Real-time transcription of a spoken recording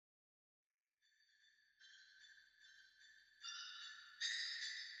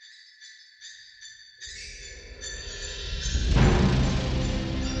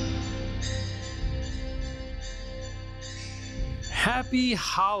Happy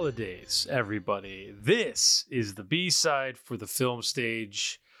holidays, everybody. This is the B-side for the film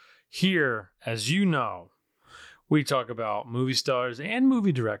stage. Here, as you know, we talk about movie stars and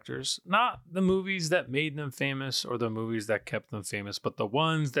movie directors, not the movies that made them famous or the movies that kept them famous, but the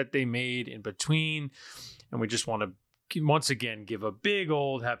ones that they made in between. And we just want to, once again, give a big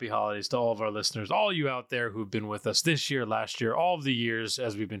old happy holidays to all of our listeners, all you out there who've been with us this year, last year, all of the years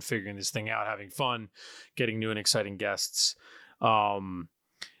as we've been figuring this thing out, having fun, getting new and exciting guests.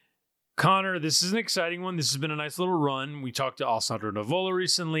 Connor, this is an exciting one. This has been a nice little run. We talked to Alessandro Nivola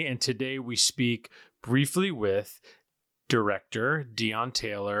recently, and today we speak briefly with director Deon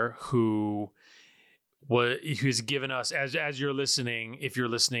Taylor, who's given us, as you're listening, if you're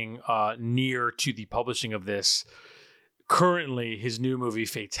listening near to the publishing of this, currently his new movie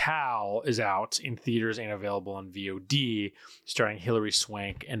Fatale is out in theaters and available on VOD, starring Hilary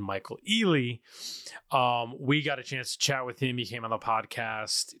Swank and Michael Ealy. We got a chance to chat with him. He came on the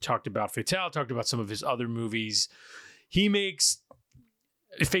podcast, talked about Fatale, talked about some of his other movies.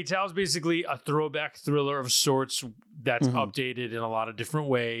 Fatale is basically a throwback thriller of sorts that's updated in a lot of different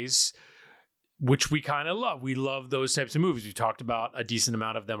ways, which we kind of love. We love those types of movies. We talked about a decent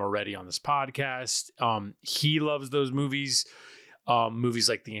amount of them already on this podcast. He loves those movies. Movies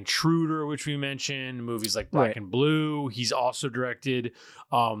like The Intruder, which we mentioned, movies like Black and Blue. He's also directed.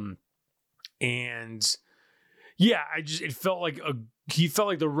 And yeah, he felt like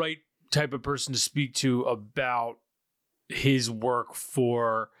the right type of person to speak to about his work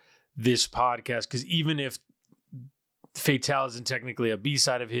for this podcast. Because even if Fatale isn't technically a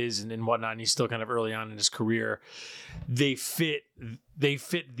B-side of his and whatnot, and he's still kind of early on in his career, they fit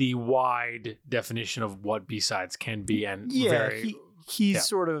the wide definition of what B-sides can be. And he's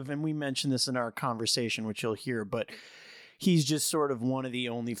sort of, and we mentioned this in our conversation, which you'll hear, but he's just sort of one of the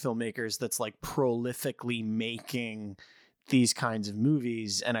only filmmakers that's like prolifically making these kinds of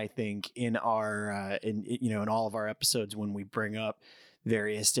movies. And I think in our in all of our episodes, when we bring up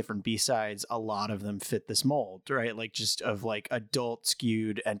various different B-sides, a lot of them fit this mold, right? Like just of like adult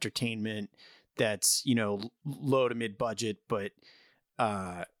skewed entertainment that's, low to mid budget, but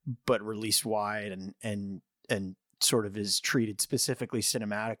released wide and sort of is treated specifically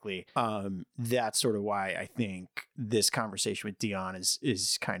cinematically. That's sort of why I think this conversation with Deon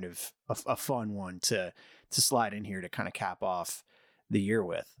is kind of a fun one to slide in here to kind of cap off the year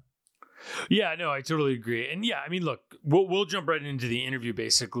with. Yeah, no, I totally agree. And yeah, I mean, look, we'll jump right into the interview.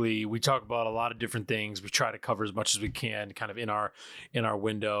 Basically, we talk about a lot of different things. We try to cover as much as we can kind of in our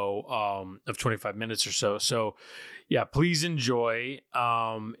window of 25 minutes or so. So yeah, please enjoy.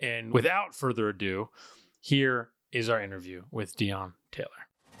 And without further ado, here is our interview with Deon Taylor.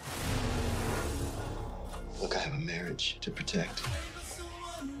 Look, I have a marriage to protect.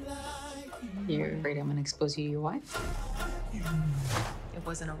 You're afraid I'm going to expose you to your wife? It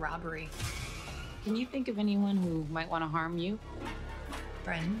wasn't a robbery. Can you think of anyone who might want to harm you?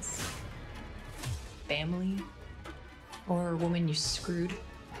 Friends, family, or a woman you screwed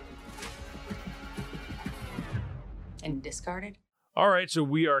and discarded? All right, so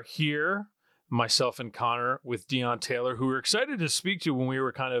we are here, myself and Connor, with Deon Taylor, who we're excited to speak to when we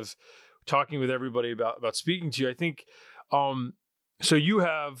were kind of talking with everybody about speaking to you. I think, so you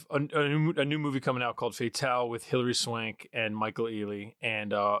have a new movie coming out called Fatale with Hilary Swank and Michael Ealy,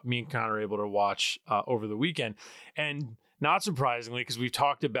 and me and Connor are able to watch over the weekend. And not surprisingly, because we've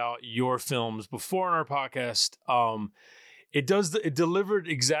talked about your films before in our podcast, it delivered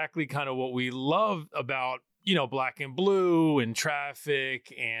exactly kind of what we love about, Black and Blue and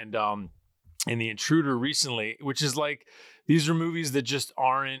Traffic and The Intruder recently, which is like, these are movies that just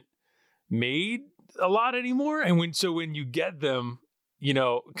aren't made a lot anymore. And when you get them,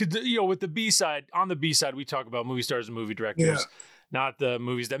 with the B-side, on the B-side, we talk about movie stars and movie directors, not the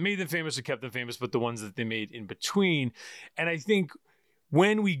movies that made them famous or kept them famous, but the ones that they made in between. And I think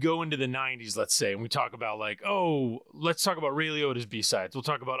when we go into the 90s, let's say, and we talk about like, let's talk about Ray Liotta's B-sides. We'll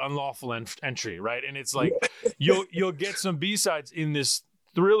talk about Unlawful Entry, right? And it's like, you'll get some B-sides in this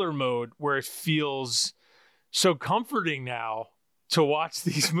thriller mode where it feels so comforting now to watch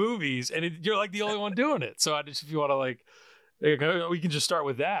these movies. And you're like the only one doing it. So if you want to we can just start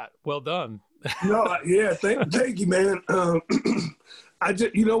with that. Well done. Thank you, man. I'm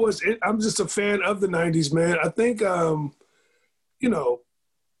just a fan of the 90s, man. I think,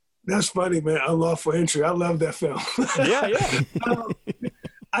 that's funny, man. Unlawful Entry. I love that film. Yeah.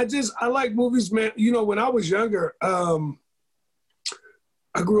 I like movies, man. When I was younger, I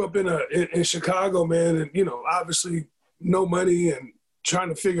grew up in Chicago, man, and, obviously no money and trying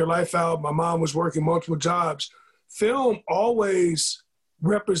to figure life out. My mom was working multiple jobs. Film always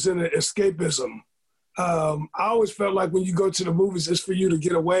represented escapism. I always felt like when you go to the movies, it's for you to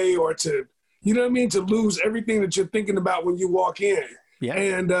get away or to, you know what I mean, to lose everything that you're thinking about when you walk in. Yeah.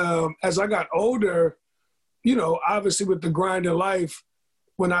 And as I got older, you know, obviously with the grind of life,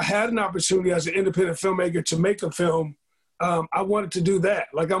 when I had an opportunity as an independent filmmaker to make a film, I wanted to do that.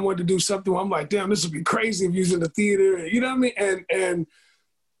 Like I wanted to do something where I'm like, damn, this would be crazy if using the theater. You know what I mean? And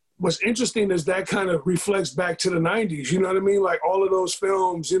what's interesting is that kind of reflects back to the 90s. You know what I mean? Like all of those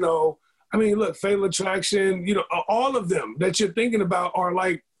films, you know, I mean, look, Fatal Attraction, you know, all of them that you're thinking about are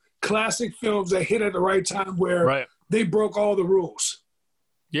like classic films that hit at the right time where they broke all the rules.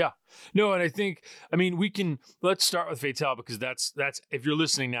 Yeah. No, and I think, I mean, let's start with Fatale because that's if you're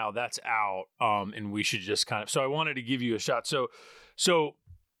listening now, that's out. And we should just kind of, so I wanted to give you a shot. So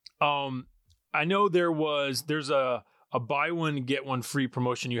I know there's a buy one, get one free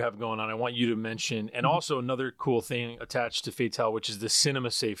promotion you have going on. I want you to mention, and also another cool thing attached to Fatale, which is the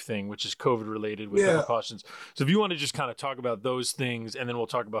Cinema Safe thing, which is COVID related with precautions. So if you want to just kind of talk about those things, and then we'll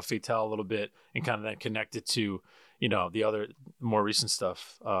talk about Fatale a little bit and kind of then connect it to, you know, the other more recent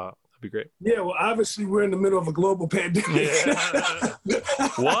stuff. That'd be great. Yeah, well, obviously we're in the middle of a global pandemic. Yeah.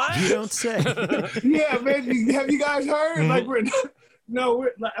 What? You don't say. Yeah, man. Have you guys heard? Mm-hmm.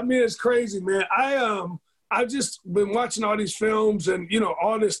 Like I mean, it's crazy, man. I've just been watching all these films and, you know,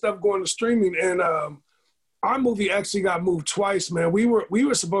 all this stuff going to streaming. And our movie actually got moved twice, man. We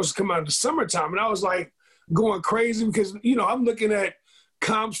were supposed to come out in the summertime, and I was like going crazy because, you know, I'm looking at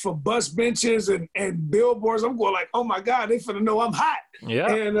comps for bus benches and billboards. I'm going like, oh my God, they finna know I'm hot.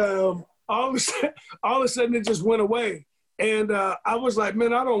 Yeah. And all of a sudden it just went away. And I was like,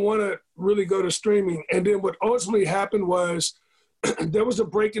 man, I don't want to really go to streaming. And then what ultimately happened was there was a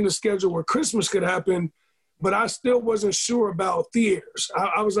break in the schedule where Christmas could happen, but I still wasn't sure about theaters.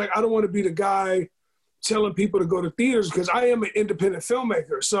 I was like, I don't want to be the guy telling people to go to theaters because I am an independent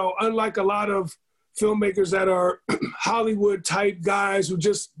filmmaker. So unlike a lot of filmmakers that are Hollywood type guys who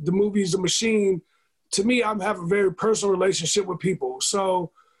just, the movie's a machine, to me, I have a very personal relationship with people.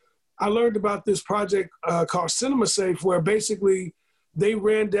 So I learned about this project called Cinema Safe, where basically they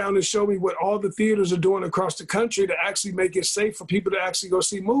ran down and showed me what all the theaters are doing across the country to actually make it safe for people to actually go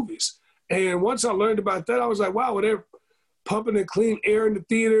see movies. And once I learned about that, I was like, wow, well, they're pumping in clean air in the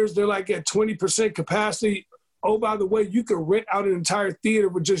theaters. They're like at 20% capacity. Oh, by the way, you can rent out an entire theater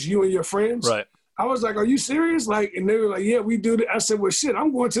with just you and your friends. Right. I was like, are you serious? Like, and they were like, yeah, we do that. I said, well, shit,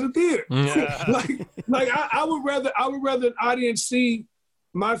 I'm going to the theater. Yeah. I would rather an audience see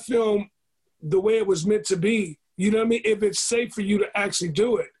my film the way it was meant to be. You know what I mean? If it's safe for you to actually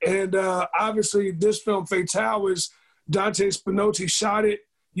do it. And obviously this film, Fatale, is Dante Spinotti shot it,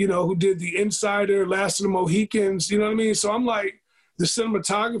 you know, who did The Insider, Last of the Mohicans, you know what I mean? So I'm like, the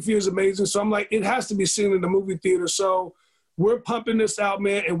cinematography is amazing. So I'm like, it has to be seen in the movie theater. So we're pumping this out,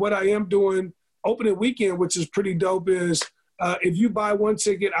 man. And what I am doing opening weekend, which is pretty dope, is if you buy one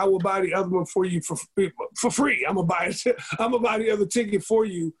ticket, I will buy the other one for you for free. I'm gonna buy the other ticket for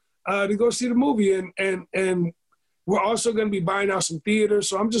you to go see the movie. And we're also going to be buying out some theaters.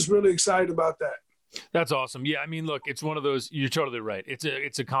 So I'm just really excited about that. That's awesome. Yeah. I mean, look, it's one of those, you're totally right.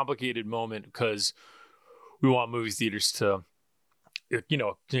 It's a complicated moment because we want movie theaters to, you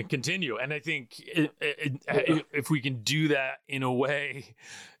know, to continue. And I think if we can do that in a way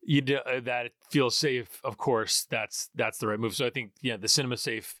that it feels safe, of course, that's the right move. So I think, yeah, the Cinema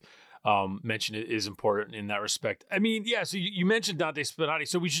Safe mention is important in that respect. I mean, yeah, so you mentioned Dante Spinotti.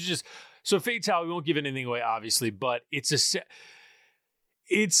 So we should just, so Fatale, we won't give anything away, obviously, but it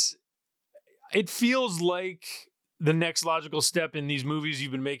feels like the next logical step in these movies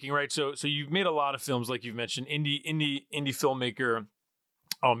you've been making, right? So you've made a lot of films, like you've mentioned, indie filmmaker,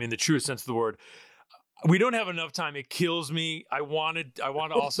 in the truest sense of the word. We don't have enough time. It kills me. I want to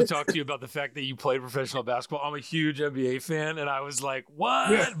also talk to you about the fact that you played professional basketball. I'm a huge NBA fan, and I was like,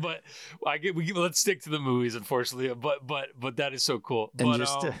 "What?" Yeah. But let's stick to the movies, unfortunately. But that is so cool. And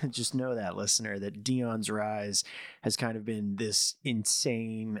just know that, listener, that Deon's rise has kind of been this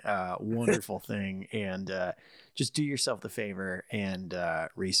insane, wonderful thing, and just do yourself the favor and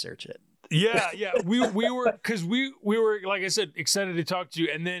research it. Yeah. We were, because we were, like I said, excited to talk to you,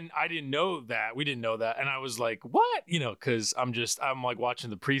 and then we didn't know that, and I was like, what? You know, because I'm like watching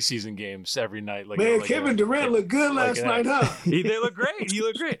the preseason games every night. Like, man, Kevin Durant looked good last night, huh? They look great. He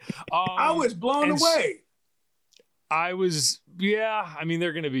looked great. I was blown away. I mean,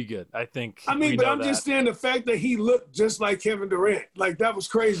 they're going to be good, I think. I mean, but I'm just saying the fact that he looked just like Kevin Durant, like that was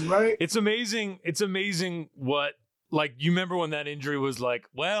crazy, right? It's amazing. It's amazing what like, you remember when that injury was like,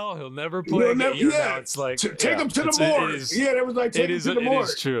 well, he'll never play again. Now it's like, take him to the morgue. That was like, take him to the morgue. It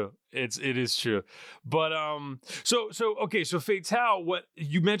is true. It is true. But so Fatale, what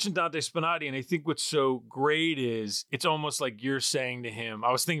you mentioned Dante Spinotti, and I think what's so great is it's almost like you're saying to him,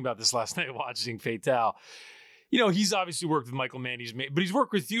 I was thinking about this last night watching Fatale. He's obviously worked with Michael Mann, but he's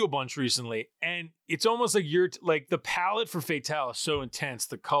worked with you a bunch recently, and it's almost like you're like, the palette for Fatale is so intense,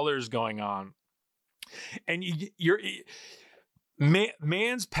 the colors going on, and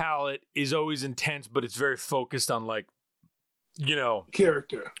Mann's palette is always intense, but it's very focused on, like,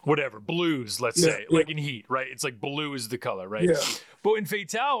 character, whatever, blues, let's say, like in Heat, right? It's like blue is the color, right? Yeah. But in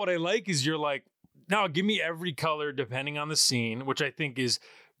Fatale, what I like is you're like, now give me every color depending on the scene, which I think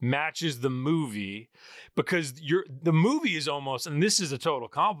matches the movie, because the movie is almost, and this is a total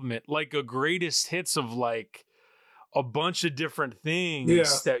compliment, like a greatest hits of like a bunch of different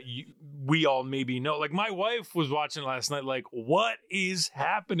things that we all maybe know. Like, my wife was watching last night, like, what is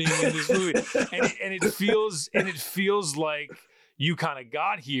happening in this movie? and it feels like you kind of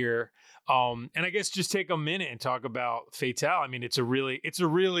got here. And I guess just take a minute and talk about Fatale. I mean, it's a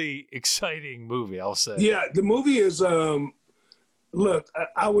really exciting movie, I'll say. Yeah, the movie is, look,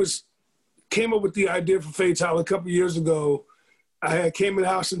 I came up with the idea for Fatale a couple years ago. I came in the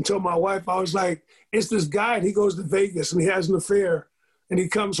house and told my wife, I was like, it's this guy, and he goes to Vegas and he has an affair, and he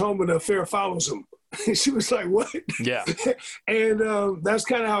comes home and the affair follows him. And she was like, what? Yeah. And that's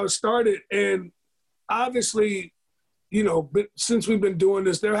kind of how it started. And obviously, since we've been doing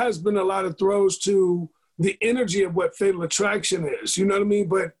this, there has been a lot of throws to the energy of what Fatal Attraction is. You know what I mean?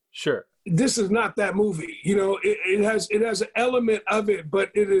 But sure, this is not that movie. It has an element of it, but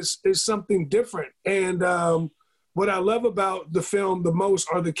it is something different. And what I love about the film the most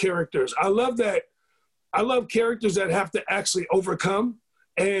are the characters. I love characters that have to actually overcome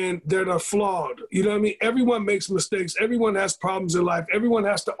and that are flawed. You know what I mean? Everyone makes mistakes. Everyone has problems in life. Everyone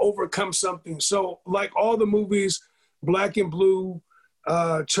has to overcome something. So like all the movies, Black and Blue,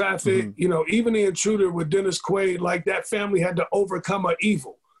 Traffic, even The Intruder with Dennis Quaid, like that family had to overcome an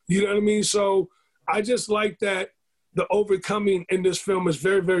evil. You know what I mean? So I just like that the overcoming in this film is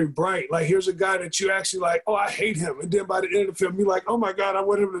very, very bright. Like, here's a guy that you actually like, oh, I hate him. And then by the end of the film, you're like, oh my God, I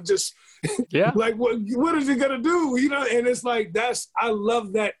want him to just, like, what is he gonna do? And it's like, I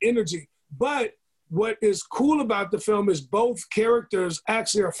love that energy. But what is cool about the film is both characters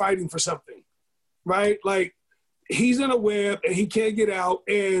actually are fighting for something, right? Like, he's in a web and he can't get out,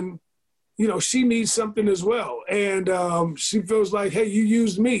 and she needs something as well. And she feels like, hey, you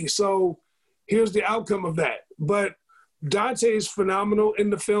used me, so here's the outcome of that. But Dante is phenomenal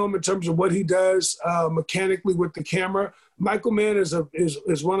in the film in terms of what he does mechanically with the camera. Michael Mann is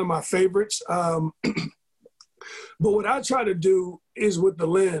one of my favorites. But what I try to do is with the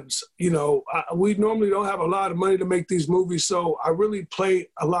lens. We normally don't have a lot of money to make these movies, so I really play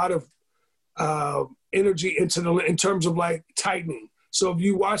a lot of energy in terms of like tightening. So if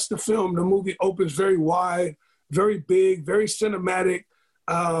you watch the film, the movie opens very wide, very big, very cinematic.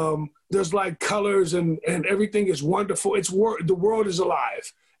 There's like colors and everything is wonderful. The world is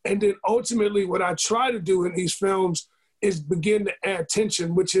alive. And then ultimately what I try to do in these films is begin to add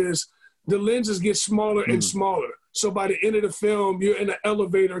tension, which is the lenses get smaller and smaller. So by the end of the film, you're in an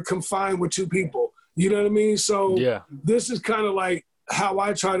elevator confined with two people. You know what I mean? So this is kind of like how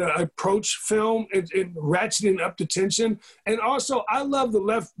I try to approach film and ratcheting up the tension. And also I love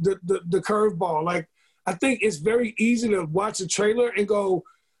the curveball. Like, I think it's very easy to watch a trailer and go,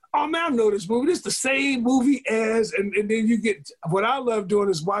 oh man, I know this movie. This is the same movie as, and then you get, what I love doing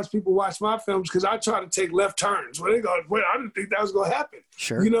is watch people watch my films because I try to take left turns where they go, well, I didn't think that was going to happen.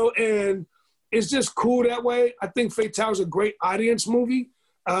 Sure. And it's just cool that way. I think Fatale is a great audience movie.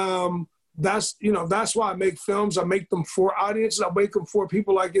 That's why I make films. I make them for audiences. I make them for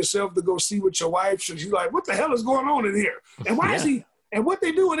people like yourself to go see with your wife. So she's like, what the hell is going on in here? And why is he, and what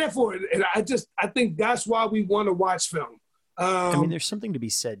they doing that for? And I think that's why we want to watch film. I mean, there's something to be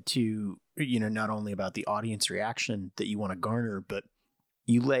said too, not only about the audience reaction that you want to garner, but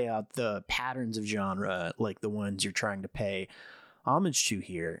you lay out the patterns of genre, like the ones you're trying to pay homage to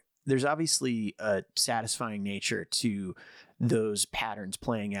here. There's obviously a satisfying nature to those patterns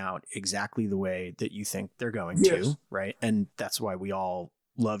playing out exactly the way that you think they're going to, right? And that's why we all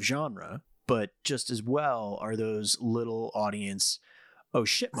love genre. But just as well are those little audience oh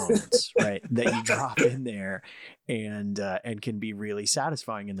shit moments, right? That you drop in there and can be really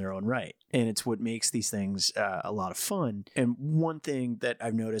satisfying in their own right. And it's what makes these things a lot of fun. And one thing that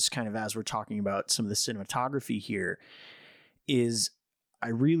I've noticed kind of as we're talking about some of the cinematography here is I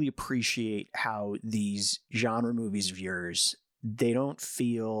really appreciate how these genre movies of yours, they don't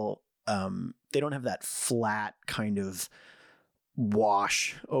feel that flat kind of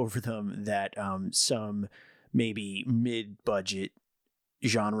wash over them that some maybe mid-budget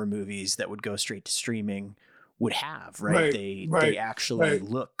genre movies that would go straight to streaming would have, right? They actually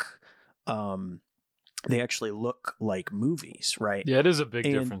look like movies, right? Yeah, it is a big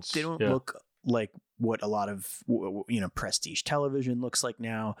and difference. They don't look like what a lot of prestige television looks like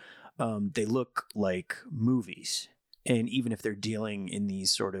now. They look like movies. And even if they're dealing in these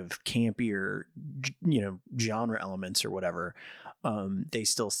sort of campier, genre elements or whatever, they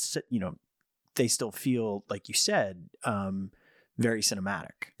still feel, like you said, very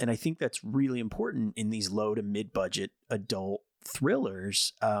cinematic. And I think that's really important in these low to mid-budget adult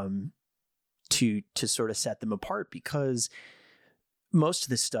thrillers, to sort of set them apart, because most of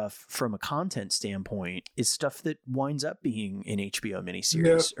this stuff from a content standpoint is stuff that winds up being an HBO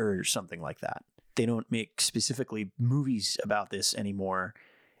miniseries or something like that. They don't make specifically movies about this anymore.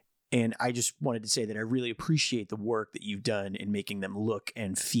 And I just wanted to say that I really appreciate the work that you've done in making them look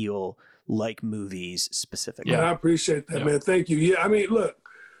and feel like movies specifically. Yeah, I appreciate that, man. Thank you. Yeah, I mean, look,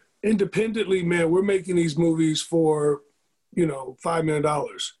 independently, man, we're making these movies for, $5 million.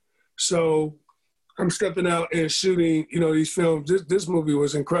 So I'm stepping out and shooting, these films. This movie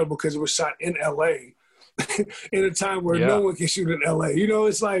was incredible because it was shot in LA in a time where no one can shoot in LA.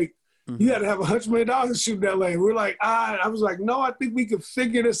 It's like, you got to have $100 million to shoot in LA. We're like, I was like, no, I think we could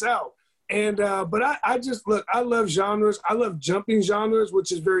figure this out. And, but I just, look, I love genres. I love jumping genres,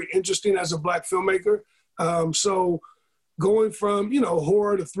 which is very interesting as a Black filmmaker. So going from,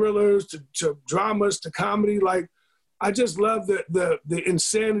 horror to thrillers to dramas to comedy, like, I just love the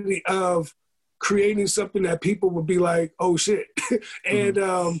insanity of creating something that people would be like, oh shit. And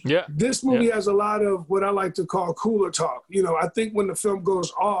this movie has a lot of what I like to call cooler talk. I think when the film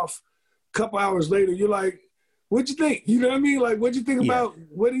goes off, couple hours later, you're like, what'd you think? You know what I mean? Like, what'd you think about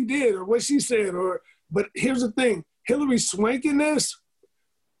what he did or what she said? But here's the thing, Hilary Swank in this,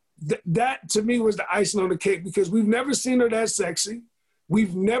 that to me was the icing on the cake, because we've never seen her that sexy.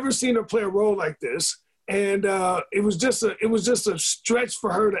 We've never seen her play a role like this. And it was just a stretch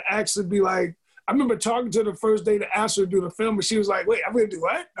for her to actually be like, I remember talking to her the first day to ask her to do the film, and she was like, wait, I'm going to do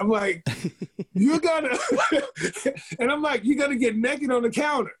what? I'm like, you got to, and I'm like, you got to get naked on the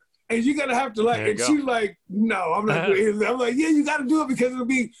counter. And you gotta have to she's like, no, I'm not doing it. I'm like, yeah, you gotta do it because it'll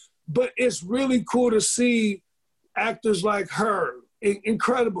be, but it's really cool to see actors like her,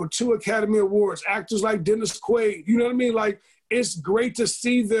 incredible, 2 Academy Awards, actors like Dennis Quaid, you know what I mean? Like, it's great to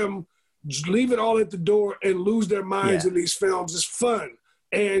see them leave it all at the door and lose their minds in these films. It's fun.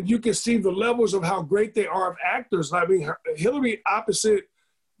 And you can see the levels of how great they are of actors. I mean, Hillary opposite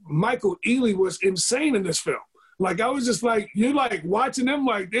Michael Ealy was insane in this film. Like, I was just like, you're like watching them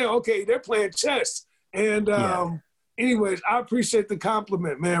like, yeah, okay, they're playing chess. And anyways, I appreciate the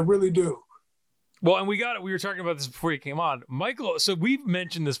compliment, man, really do. Well, and we were talking about this before you came on. Michael, so we've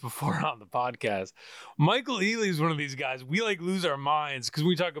mentioned this before on the podcast. Michael Ealy is one of these guys. We lose our minds because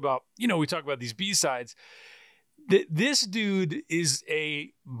we talk about these B-sides. This dude is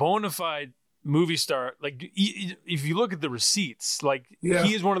a bona fide movie star. Like, if you look at the receipts,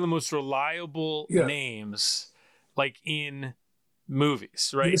 he is one of the most reliable names in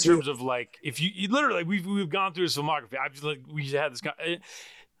movies, right? In terms of if you literally, we've gone through his filmography. We had this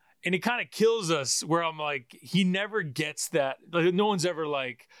and it kind of kills us where I'm like, he never gets that. Like, no one's ever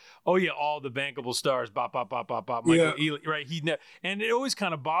like, oh yeah, all the bankable stars, bop, bop, bop, bop, bop, Michael Ealy, right? And it always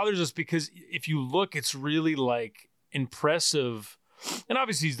kind of bothers us because if you look, it's really impressive. And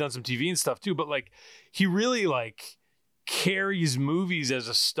obviously he's done some TV and stuff too, but he really carries movies as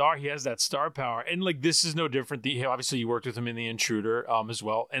a star. He has that star power, and this is no different. Obviously you worked with him in The Intruder as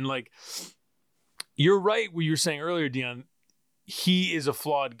well, and you're right what you were saying earlier, Deon. He is a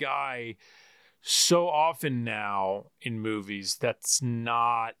flawed guy. So often now in movies, that's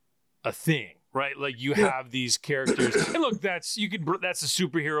not a thing, right? You have these characters, and look, that's a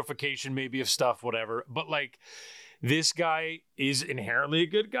superheroification maybe of stuff, whatever. But this guy is inherently a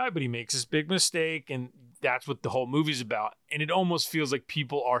good guy, but he makes this big mistake, and that's what the whole movie's about. And it almost feels like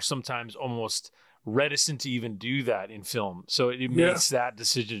people are sometimes almost reticent to even do that in film. So it makes that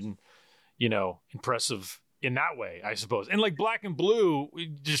decision, impressive in that way, I suppose. And Black and Blue,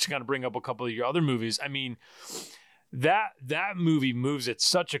 just to kind of bring up a couple of your other movies, I mean, that movie moves at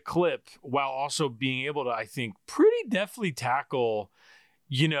such a clip while also being able to, I think, pretty deftly tackle,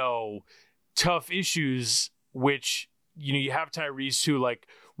 tough issues, which, you have Tyrese who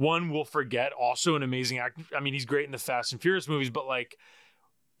one will forget, also an amazing actor. I mean, he's great in the Fast and Furious movies, but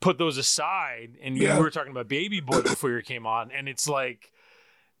put those aside. And we were talking about Baby Boy before you came on, and it's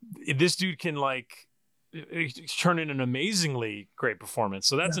this dude can turn in an amazingly great performance.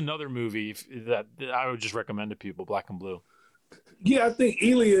 So that's another movie that I would just recommend to people, Black and Blue. Yeah, I think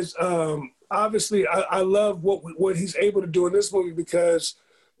Ely is obviously. I love what he's able to do in this movie because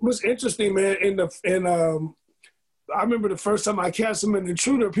it was interesting, man. I remember the first time I cast him in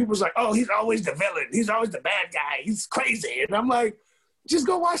Intruder, people was like, "Oh, he's always the villain. He's always the bad guy. He's crazy." And I'm like, "Just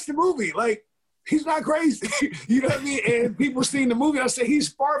go watch the movie. Like, he's not crazy." You know what I mean? And people seen the movie, I say he's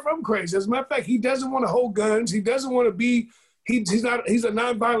far from crazy. As a matter of fact, he doesn't want to hold guns. He doesn't want to be. He's a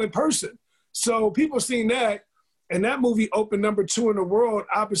nonviolent person. So people seen that. And that movie opened number 2 in the world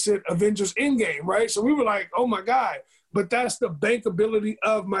opposite Avengers Endgame, right? So we were like, oh my God. But that's the bankability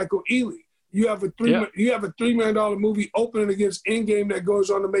of Michael Ealy. You have a $3 million movie opening against Endgame that goes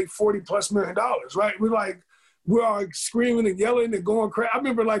on to make $40+ million, right? We're all screaming and yelling and going crazy. I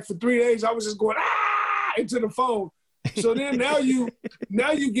remember like for 3 days I was just going into the phone. So then now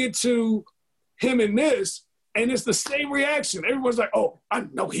you get to him in this, and it's the same reaction. Everyone's like, oh, I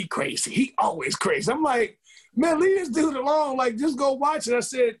know he crazy. He always crazy. I'm like, man, leave this dude alone. Like, just go watch it. I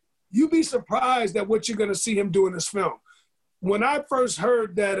said, you'd be surprised at what you're going to see him do in this film. When I first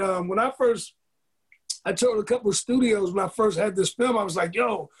heard that, I told a couple of studios when I first had this film, I was like,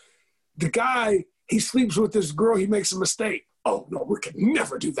 yo, the guy, he sleeps with this girl, he makes a mistake. Oh, no, we could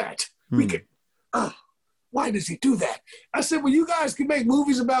never do that. We could, why does he do that? I said, well, you guys can make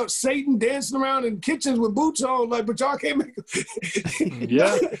movies about Satan dancing around in kitchens with boots on, like, but y'all can't make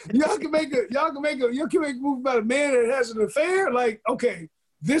y'all can make a movie about a man that has an affair. Like, okay,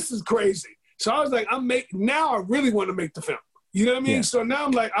 this is crazy. So I was like, now I really want to make the film. You know what I mean? Yeah. So now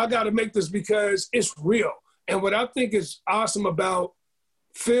I'm like, I got to make this because it's real. And what I think is awesome about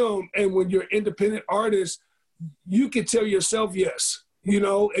film, and when you're an independent artist, you can tell yourself yes. You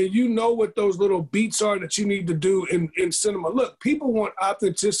know, and you know what those little beats are that you need to do in cinema. Look, people want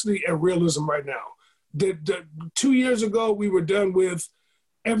authenticity and realism right now. 2 years ago, we were done with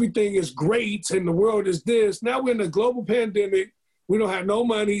everything is great and the world is this. Now we're in a global pandemic. We don't have no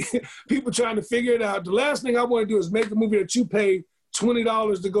money. People trying to figure it out. The last thing I want to do is make a movie that you pay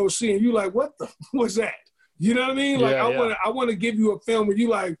 $20 to go see, and you like, what the was that? You know what I mean? Like, I want to give you a film where you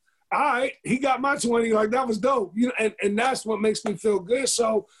like, all right, he got my 20, like that was dope. You know, and that's what makes me feel good.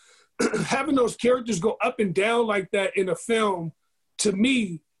 So having those characters go up and down like that in a film, to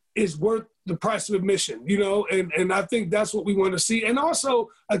me, is worth the price of admission, you know, and I think that's what we want to see. And also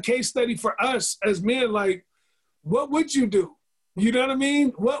a case study for us as men, like, what would you do? You know what I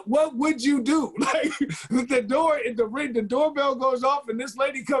mean? What would you do? Like the doorbell goes off and this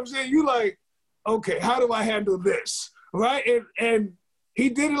lady comes in, you like, okay, how do I handle this? Right? And he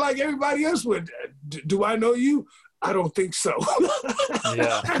did it like everybody else would. Do I know you? I don't think so.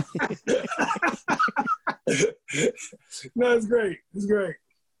 Yeah. No, it's great. It's great.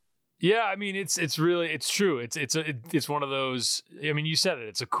 Yeah, I mean, it's true. It's one of those. I mean, you said it.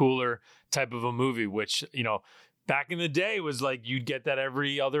 It's a cooler type of a movie, which, you know, back in the day was like you'd get that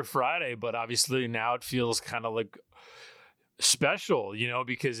every other Friday, but obviously now it feels kind of like special, you know,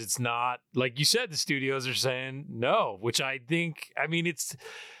 because it's not, like you said, the studios are saying no, which I think, I mean,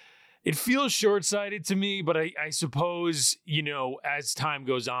 it feels short-sighted to me, but I suppose, you know, as time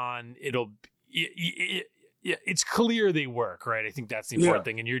goes on, it's clear they work, right? I think that's the important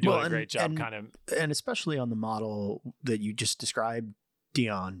thing, and you're doing a great job and especially on the model that you just described,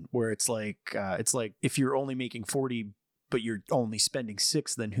 Deon, where it's like if you're only making 40 but you're only spending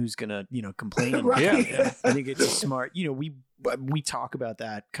 6, then who's gonna, you know, complain? Right. Yeah. I think it's smart. You know, we talk about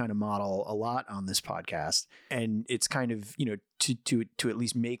that kind of model a lot on this podcast, and it's kind of, you know, to at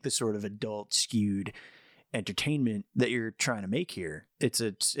least make the sort of adult skewed entertainment that you're trying to make here. It's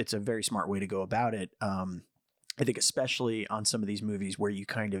a very smart way to go about it. I think especially on some of these movies where you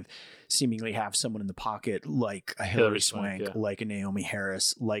kind of seemingly have someone in the pocket like a Hilary Swank, like a Naomi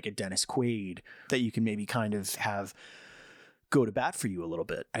Harris, like a Dennis Quaid, that you can maybe kind of have go to bat for you a little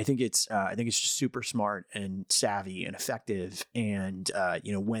bit. I think it's just super smart and savvy and effective. And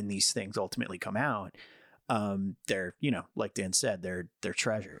you know, when these things ultimately come out, they're, you know, like Dan said, they're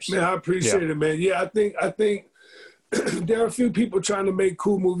treasures. Man, I appreciate it, man. Yeah, I think there are a few people trying to make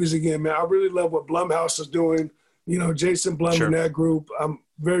cool movies again, man. I really love what Blumhouse is doing. You know, Jason Blum and that group. I'm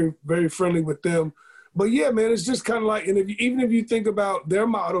very, very friendly with them. But yeah, man, it's just kind of like, and even if you think about their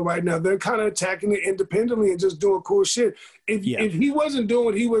model right now, they're kind of attacking it independently and just doing cool shit. If he wasn't doing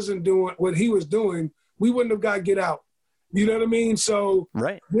what he was doing, we wouldn't have got Get Out. You know what I mean? So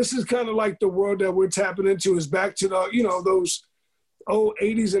This is kind of like the world that we're tapping into, is back to the, you know, those old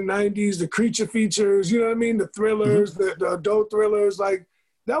 80s and 90s, the creature features, you know what I mean? The thrillers, the adult thrillers, like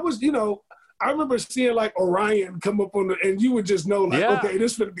that was, you know, I remember seeing like Orion come up on and you would just know like, okay,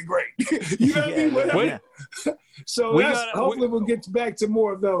 this is going to be great. You know what I mean? So hopefully we'll get back to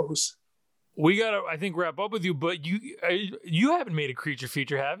more of those. We gotta, I think, wrap up with you. But you haven't made a creature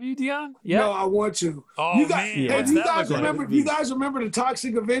feature, have you, Deon? Yeah. No, I want to. Oh man, hey, do you guys remember? You guys remember the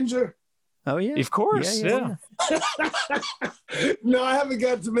Toxic Avenger? Oh yeah, of course. Yeah. No, I haven't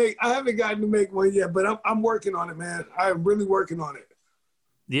gotten to make one yet, but I'm working on it, man. I'm really working on it.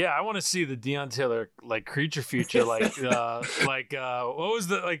 Yeah, I want to see the Deon Taylor like creature feature, like what was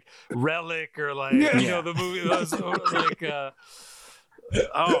the like Relic or like you know the movie was like.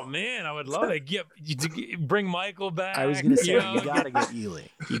 Oh man, I would love it. Bring Michael back. I was gonna say you gotta get Ely.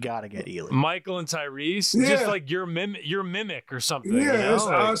 You gotta get Ely. Michael and Tyrese, just like your mimic or something. Yeah, that's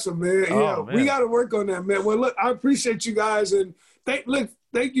awesome, man. Man. We got to work on that, man. Well, look, I appreciate you guys, and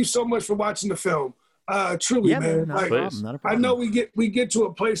thank you so much for watching the film. Truly, man. Not a problem. I know we get to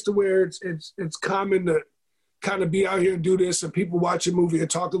a place to where it's common to kind of be out here and do this, and people watch a movie and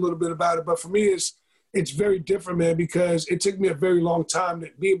talk a little bit about it. But for me, it's very different, man, because it took me a very long time to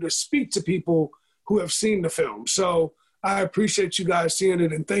be able to speak to people who have seen the film. So I appreciate you guys seeing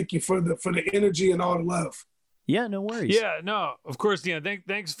it, and thank you for the energy and all the love. Yeah, no worries. Yeah, no, of course, Deon.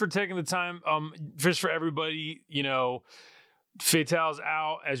 Thanks for taking the time. Just for everybody, Fatal's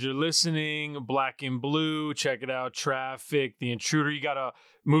out as you're listening. Black and Blue, check it out. Traffic, The Intruder. You got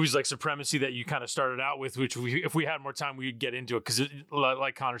movies like Supremacy that you kind of started out with, which if we had more time, we'd get into it because,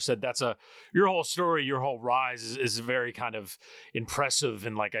 like Connor said, that's your whole story, your whole rise is very kind of impressive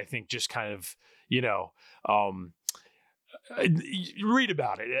and like I think just kind of read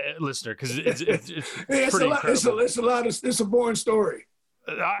about it, listener, because it's pretty incredible. It's a boring story.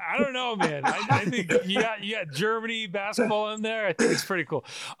 I don't know, man. I think you got Germany basketball in there. I think it's pretty cool.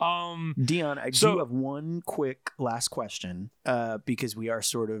 Deon, I do have one quick last question because we are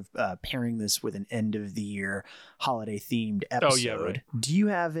sort of pairing this with an end of the year holiday themed episode. Oh yeah, right. Do you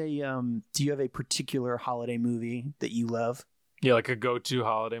have a particular holiday movie that you love? Yeah, like a go-to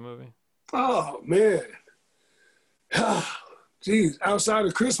holiday movie. Oh man, geez, outside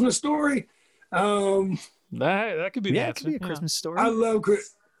of Christmas Story. That could be the answer. It could be a Christmas Story.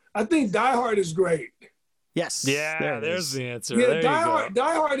 I think Die Hard is great. Yes. Yeah, there's the answer. Yeah,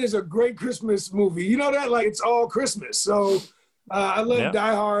 Die Hard is a great Christmas movie. You know that, like it's all Christmas. So I love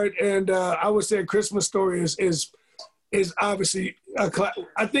Die Hard, and I would say a Christmas Story is obviously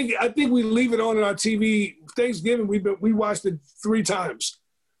I think we leave it on our TV. Thanksgiving we watched it 3 times.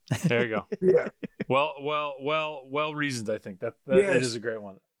 There you go. Yeah. Well reasoned. I think that it is a great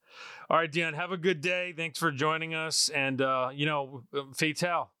one. All right, Deon, have a good day. Thanks for joining us. And,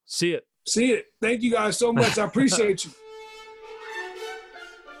 Fatal, see it. See it. Thank you guys so much. I appreciate you.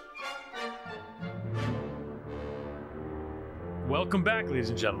 Welcome back, ladies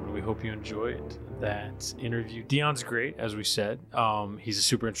and gentlemen. We hope you enjoyed that interview. Deon's great, as we said. He's a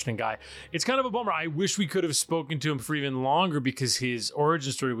super interesting guy. It's kind of a bummer. I wish we could have spoken to him for even longer because his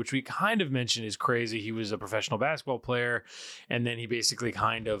origin story, which we kind of mentioned, is crazy. He was a professional basketball player, and then he basically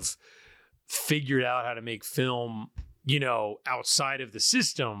kind of figured out how to make film, outside of the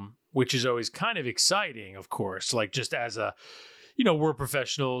system, which is always kind of exciting, of course. Like just as we're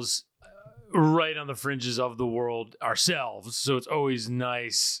professionals right on the fringes of the world ourselves. So it's always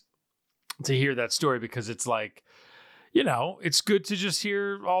nice to hear that story because it's like, it's good to just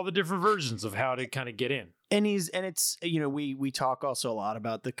hear all the different versions of how to kind of get in. And it's, we talk also a lot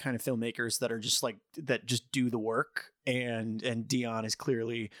about the kind of filmmakers that are just like, that just do the work. And Deon is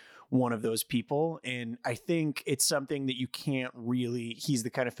clearly one of those people. And I think it's something that he's the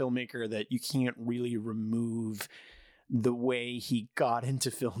kind of filmmaker that you can't really remove the way he got into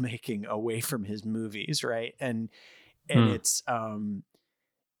filmmaking away from his movies. Right. And it's,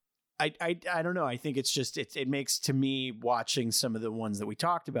 I don't know. I think it's just, it makes, to me, watching some of the ones that we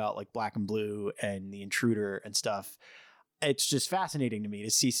talked about, like Black and Blue and The Intruder and stuff, it's just fascinating to me to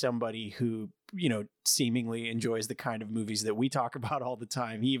see somebody who, seemingly enjoys the kind of movies that we talk about all the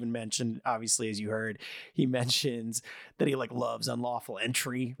time. He even mentioned, obviously, as you heard, he mentions that he like loves Unlawful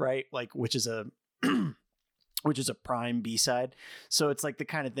Entry, right? Like, which is a prime B-side. So it's like the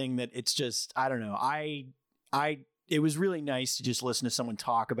kind of thing that it's just, I don't know. It was really nice to just listen to someone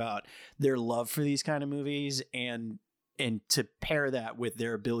talk about their love for these kind of movies and to pair that with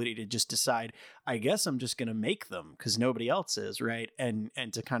their ability to just decide, I guess I'm just going to make them because nobody else is, right? And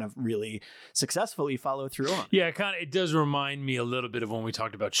to kind of really successfully follow through on. Yeah, it does remind me a little bit of when we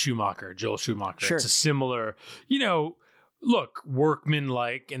talked about Joel Schumacher. Sure. It's a similar, look,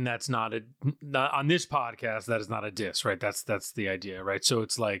 workman-like, and that's not on this podcast, that is not a diss, right? That's the idea, right? So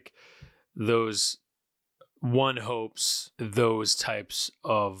it's like one hopes those types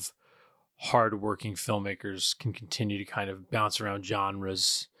of hardworking filmmakers can continue to kind of bounce around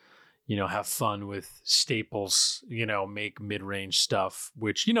genres, have fun with staples, make mid-range stuff,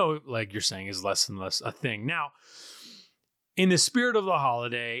 which, like you're saying, is less and less a thing. Now, in the spirit of the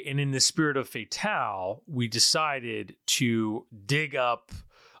holiday and in the spirit of Fatale, we decided to dig up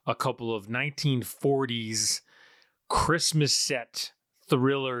a couple of 1940s Christmas set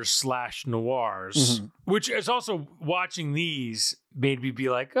thrillers / noirs, which is also watching these made me be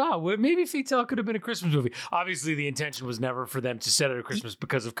like, oh, well, maybe Fatale could have been a Christmas movie. Obviously, the intention was never for them to set it at Christmas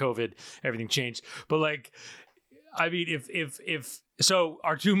because of COVID. Everything changed. But like, I mean, if so,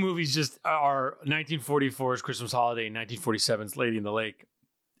 our two movies just are 1944's Christmas Holiday and 1947's Lady in the Lake,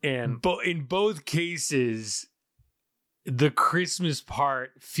 and in both cases, the Christmas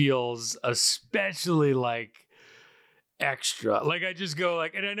part feels especially like extra. Like I just go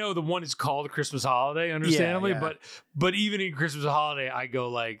like, and I know the one is called Christmas Holiday, understandably, but even in Christmas Holiday, I go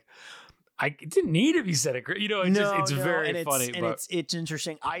like, I didn't need to be said at it's very funny. It's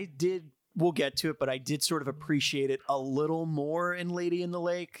interesting. We'll get to it, but I did sort of appreciate it a little more in Lady in the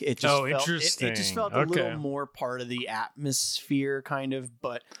Lake. It just felt, interesting. It just felt a little more part of the atmosphere, kind of.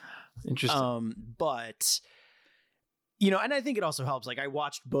 But interesting. But and I think it also helps. Like I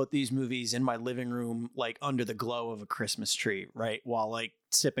watched both these movies in my living room, like under the glow of a Christmas tree, right, while like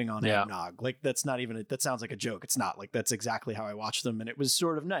sipping on eggnog. Like that's not even. That sounds like a joke. It's not. Like that's exactly how I watched them, and it was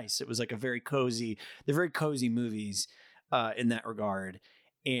sort of nice. It was like they're very cozy movies in that regard,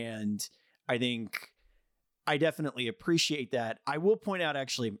 and I think I definitely appreciate that. I will point out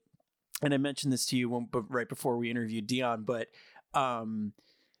actually, and I mentioned this to you right before we interviewed Deon, but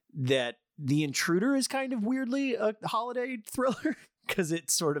that The Intruder is kind of weirdly a holiday thriller because it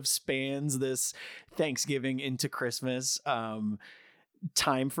sort of spans this Thanksgiving into Christmas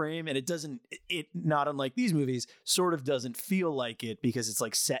time frame, and it not unlike these movies sort of doesn't feel like it because it's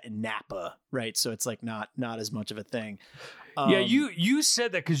like set in Napa, right? So it's like not as much of a thing. You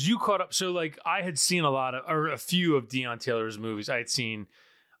said that because you caught up. So like I had seen a few of Deon Taylor's movies. I had seen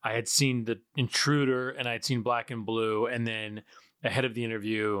The Intruder and I had seen Black and Blue, and then ahead of the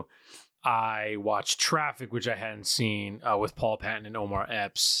interview, I watched Traffic, which I hadn't seen, with Paul Patton and Omar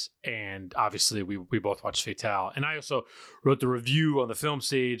Epps, and obviously we both watched Fatale. And I also wrote the review on the film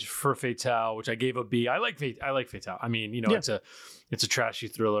stage for Fatale, which I gave a B. I like Fatale. I mean, it's a trashy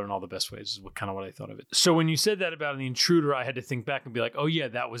thriller in all the best ways. Is what I thought of it. So when you said that about The Intruder, I had to think back and be like, oh yeah,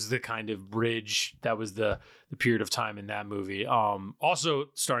 that was the kind of bridge. That was the period of time in that movie. Also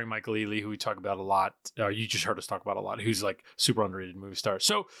starring Michael Ealy, who we talk about a lot. You just heard us talk about a lot. Who's like super underrated movie star.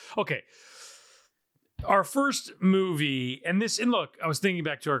 So okay. Our first movie, and look, I was thinking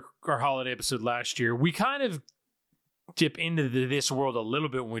back to our holiday episode last year. We kind of dip into this world a little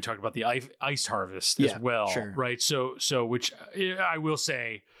bit when we talked about the ice harvest as well, sure. Right? So which I will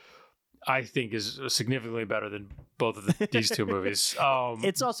say, I think is significantly better than both of these two movies.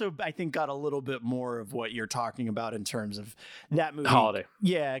 It's also, I think, got a little bit more of what you're talking about in terms of that movie. Holiday.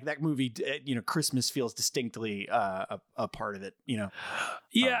 Yeah, that movie, Christmas feels distinctly a part of it, Yeah,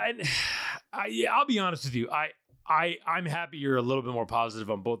 and I'll be honest with you. I'm happy you're a little bit more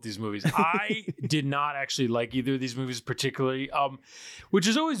positive on both these movies. I did not actually like either of these movies particularly, which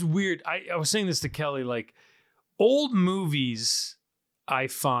is always weird. I was saying this to Kelly, like old movies, I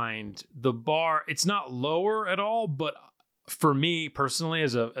find the bar, it's not lower at all, but for me personally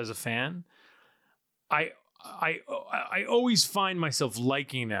as a fan, I always find myself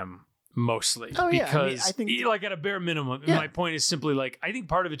liking them mostly because I think like at a bare minimum, my point is simply like, I think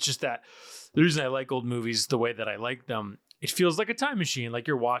part of it's just that the reason I like old movies the way that I like them, it feels like a time machine, like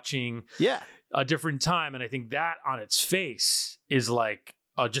you're watching a different time. And I think that on its face is like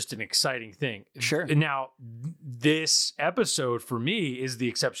just an exciting thing. Sure. Now, this episode for me is the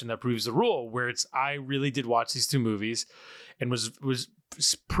exception that proves the rule, where I really did watch these two movies and was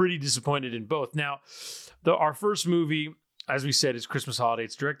pretty disappointed in both. Now, our first movie, as we said, is Christmas Holiday.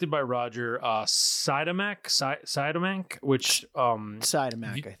 It's directed by Roger Siodmak, which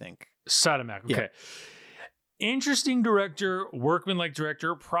Siodmak, I think. Siodmak, okay. Yeah. Interesting director, workmanlike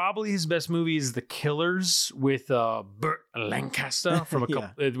director. Probably his best movie is The Killers with Burt Lancaster from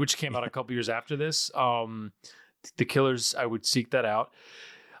which came out a couple years after this. The Killers, I would seek that out.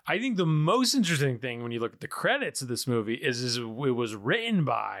 I think the most interesting thing when you look at the credits of this movie is it was written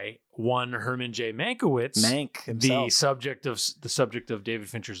by one Herman J. Mankiewicz, Mank himself. the subject of David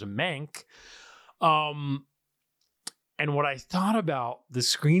Fincher's Mank. And what I thought about the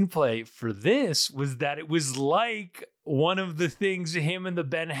screenplay for this was that it was like one of the things him and the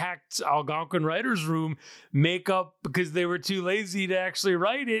Ben Hecht Algonquin writers' room make up because they were too lazy to actually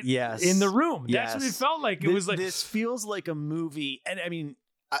write it in the room. That's what it felt like. It was like this feels like a movie, and I mean,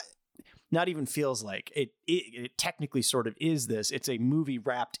 not even feels like it technically sort of is this. It's a movie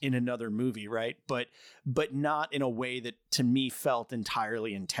wrapped in another movie, right? But not in a way that to me felt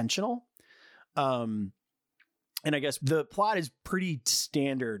entirely intentional. And I guess the plot is pretty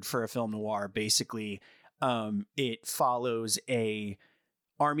standard for a film noir. Basically, it follows a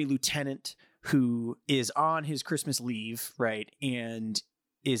army lieutenant who is on his Christmas leave, right? And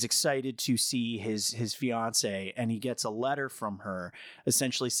is excited to see his fiance, and he gets a letter from her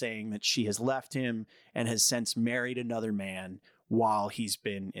essentially saying that she has left him and has since married another man while he's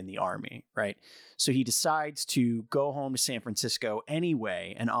been in the army, right? So he decides to go home to San Francisco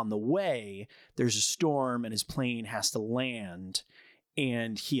anyway, and on the way, there's a storm and his plane has to land,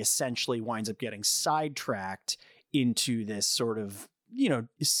 and he essentially winds up getting sidetracked into this sort of,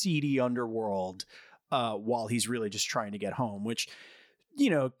 seedy underworld while he's really just trying to get home, which,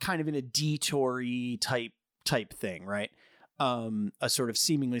 kind of in a detour-y type thing, right? A sort of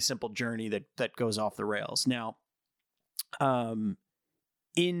seemingly simple journey that goes off the rails. Now,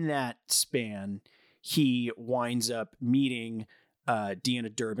 in that span, he winds up meeting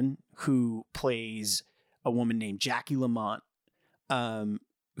Deanna Durbin, who plays a woman named Jackie Lamont,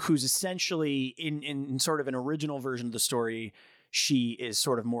 who's essentially in sort of an original version of the story. She is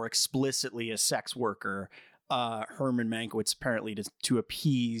sort of more explicitly a sex worker. Herman Mankiewicz, apparently to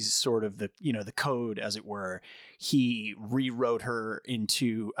appease sort of the code, as it were, he rewrote her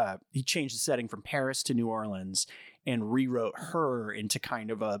into, he changed the setting from Paris to New Orleans and rewrote her into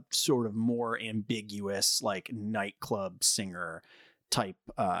kind of a sort of more ambiguous, like nightclub singer type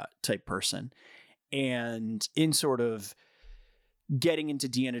person. And in sort of getting into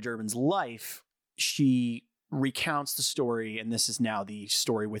Deanna Durbin's life, she recounts the story, and this is now the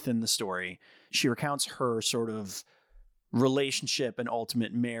story within the story. She recounts her sort of relationship and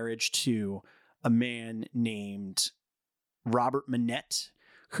ultimate marriage to a man named Robert Manette,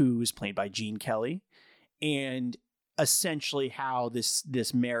 who is played by Gene Kelly, and essentially how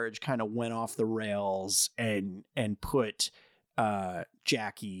this marriage kind of went off the rails and put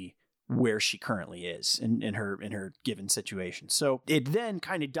Jackie where she currently is in her given situation. So it then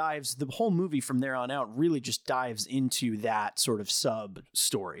kind of dives, the whole movie from there on out really just dives into that sort of sub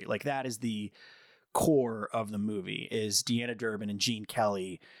story. Like that is the core of the movie, is Deanna Durbin and Gene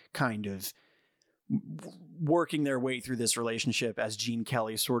Kelly kind of working their way through this relationship as Gene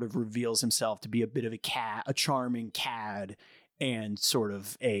Kelly sort of reveals himself to be a bit of a charming cad, and sort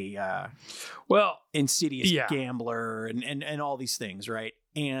of a insidious gambler and all these things, right?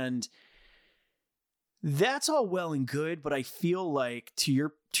 And that's all well and good, but I feel like to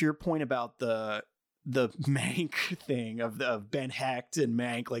your point about the Mank thing of Ben Hecht and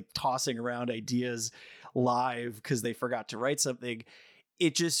Mank like tossing around ideas live because they forgot to write something,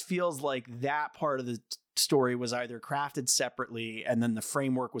 it just feels like that part of the story was either crafted separately and then the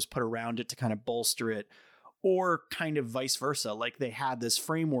framework was put around it to kind of bolster it, or kind of vice versa. Like they had this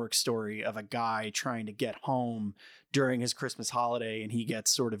framework story of a guy trying to get home during his Christmas holiday, and he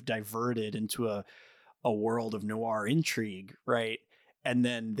gets sort of diverted into a world of noir intrigue, right? And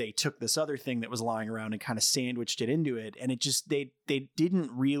then they took this other thing that was lying around and kind of sandwiched it into it. And it just, they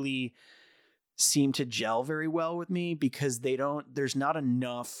didn't really seem to gel very well with me, because there's not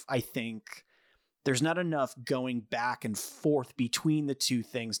enough going back and forth between the two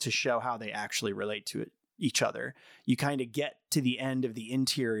things to show how they actually relate to each other. You kind of get to the end of the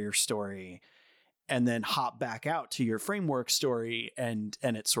interior story and then hop back out to your framework story, and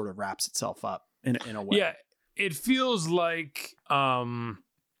it sort of wraps itself up in a way. Yeah, it feels like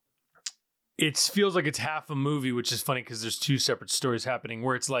it's half a movie, which is funny because there's two separate stories happening,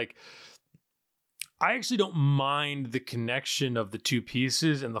 where it's like, I actually don't mind the connection of the two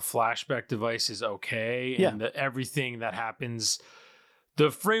pieces, and the flashback device is okay. Yeah. And everything that happens, the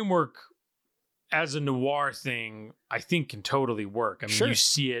framework as a noir thing, I think can totally work. I mean, Sure.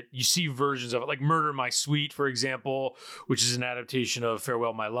 You see versions of it, like Murder My Sweet, for example, which is an adaptation of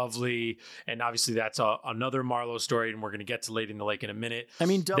Farewell My Lovely. And obviously that's another Marlowe story, and we're going to get to Lady in the Lake in a minute. I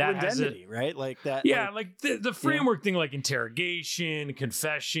mean, double indemnity, right? Like that. Yeah, like the framework thing, like interrogation,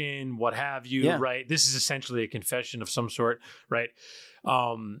 confession, what have you, right? This is essentially a confession of some sort, right?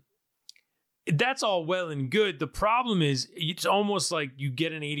 That's all well and good. The problem is, it's almost like you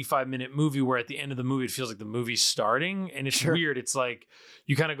get an 85-minute movie where at the end of the movie, it feels like the movie's starting, and it's weird. It's like,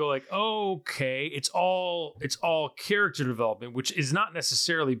 you kind of go like, oh, okay, it's all character development, which is not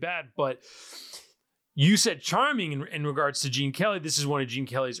necessarily bad, but you said charming in regards to Gene Kelly. This is one of Gene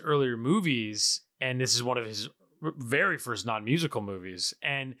Kelly's earlier movies, and this is one of his very first non-musical movies.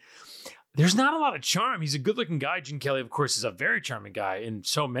 And there's not a lot of charm. He's a good-looking guy. Gene Kelly, of course, is a very charming guy in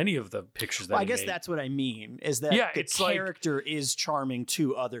so many of the pictures that I he guess made. that's what I mean, is that the character is charming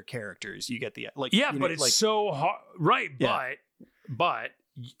to other characters. You get the like, yeah, but it's so hard, right? Yeah. But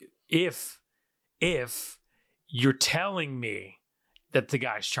if you're telling me that the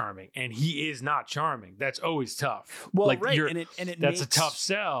guy's charming and he is not charming, that's always tough. Well, like, right, and it that's a tough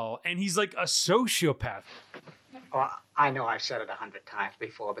sell, and he's like a sociopath. Oh, I know I've said it 100 times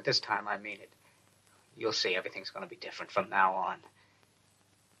before, but this time I mean it. You'll see everything's going to be different from now on.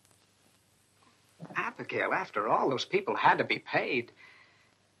 Abigail, after all, those people had to be paid.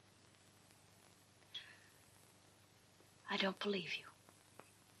 I don't believe you.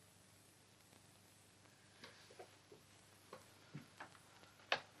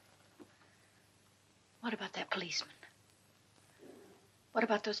 What about that policeman? What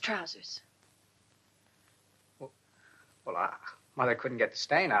about those trousers? Well, Mother couldn't get the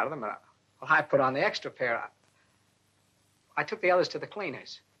stain out of them, and I put on the extra pair. I took the others to the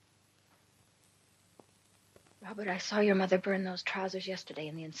cleaners. Robert, I saw your mother burn those trousers yesterday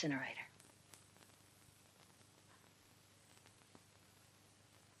in the incinerator.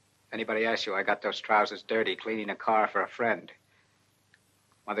 Anybody asks you, I got those trousers dirty cleaning a car for a friend.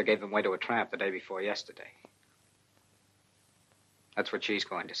 Mother gave them away to a tramp the day before yesterday. That's what she's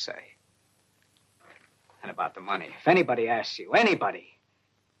going to say. And about the money. If anybody asks you, anybody,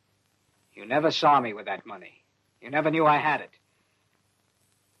 you never saw me with that money. You never knew I had it.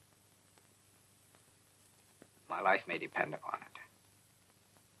 My life may depend upon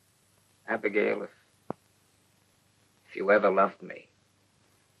it. Abigail, if you ever loved me,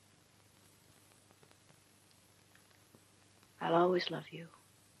 I'll always love you.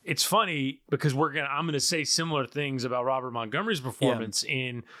 It's funny because I'm gonna say similar things about Robert Montgomery's performance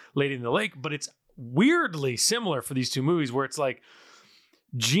in Lady in the Lake, but it's weirdly similar for these two movies where it's like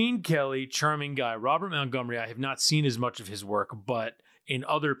Gene Kelly, charming guy, Robert Montgomery. I have not seen as much of his work, but in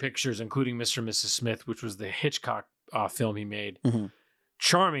other pictures, including Mr. and Mrs. Smith, which was the Hitchcock film he made,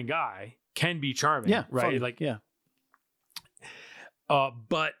 charming guy, can be charming, right? Funny. Like, yeah.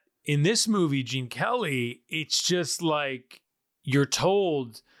 But in this movie, Gene Kelly, it's just like you're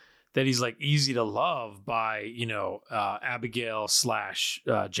told that he's like easy to love by, Abigail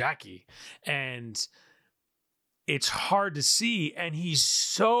 / Jackie. And it's hard to see. And he's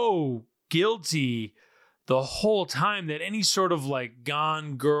so guilty the whole time that any sort of like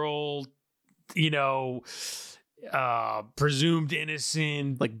Gone Girl, presumed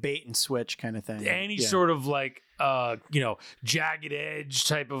innocent, like bait and switch kind of thing. Any sort of like, Jagged Edge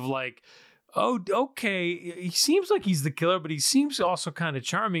type of like, oh, okay, he seems like he's the killer, but he seems also kind of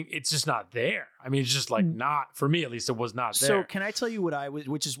charming. It's just not there. I mean, it's just like not, for me at least, it was not there. So can I tell you what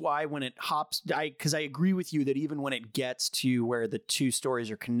which is why when it hops, because I agree with you that even when it gets to where the two stories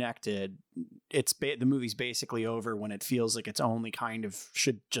are connected, the movie's basically over when it feels like it's only kind of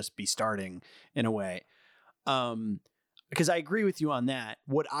should just be starting in a way. Because I agree with you on that.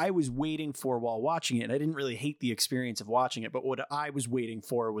 What I was waiting for while watching it, I didn't really hate the experience of watching it, but what I was waiting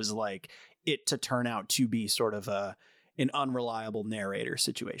for was like it to turn out to be sort of an unreliable narrator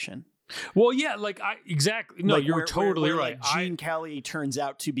situation. Well, yeah, exactly. No, like you're totally right. Like Gene Kelly turns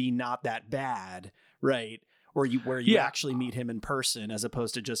out to be not that bad, right? Or where you actually meet him in person as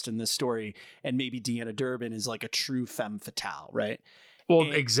opposed to just in this story. And maybe Deanna Durbin is like a true femme fatale, right?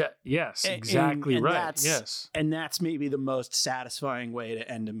 Well, exactly right. Yes. And that's maybe the most satisfying way to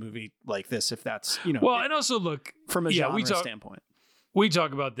end a movie like this, if that's, Well, and also look, from a genre standpoint. We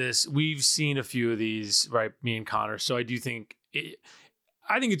talk about this. We've seen a few of these, right? Me and Connor. So I do think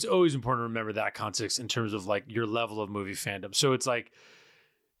it's always important to remember that context in terms of like your level of movie fandom. So it's like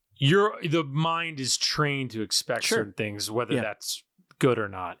the mind is trained to expect certain things, whether that's good or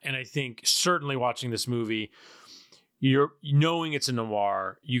not. And I think certainly watching this movie, you're knowing it's a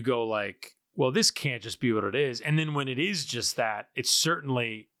noir, you go like, well, this can't just be what it is. And then when it is just that, it's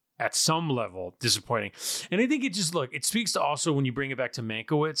certainly at some level disappointing. And I think it speaks to also when you bring it back to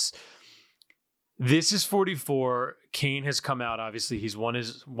Mankiewicz, this is 44. Kane has come out. Obviously, he's won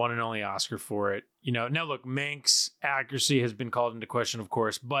his one and only Oscar for it. Now look, Mank's accuracy has been called into question, of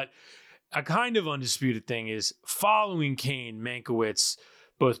course, but a kind of undisputed thing is following Kane, Mankiewicz,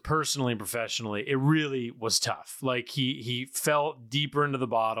 both personally and professionally, it really was tough. Like he fell deeper into the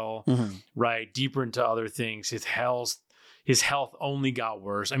bottle, right? Deeper into other things. His health only got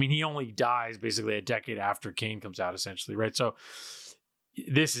worse. I mean, he only dies basically a decade after Kane comes out, essentially, right? So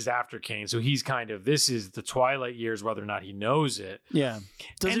this is after Kane. So he's this is the twilight years, whether or not he knows it. Yeah.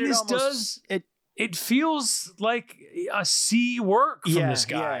 it feels like a C work from this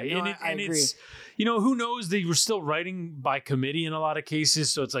guy. Yeah, no, I agree. It's, who knows? They were still writing by committee in a lot of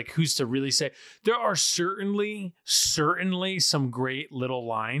cases. So it's like, who's to really say? There are certainly some great little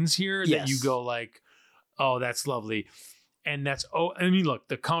lines here that you go like, oh, that's lovely. And that's, look,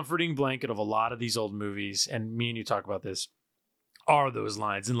 the comforting blanket of a lot of these old movies, and me and you talk about this, are those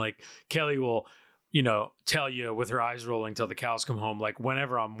lines. And like Kelly will, tell you with her eyes rolling till the cows come home. Like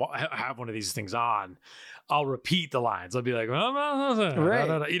whenever have one of these things on, I'll repeat the lines. I'll be like,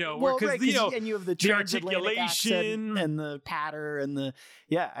 right, because and you have the articulation and the patter and the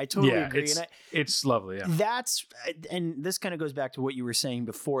I totally agree. It's lovely. Yeah. That's and this kind of goes back to what you were saying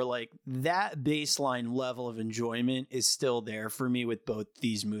before. Like that baseline level of enjoyment is still there for me with both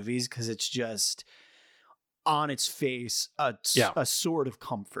these movies because it's just on its face a sort of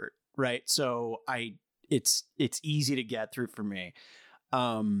comfort. Right. So it's easy to get through for me.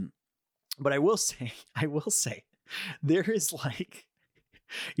 But I will say there is like,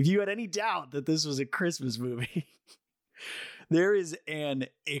 if you had any doubt that this was a Christmas movie, there is an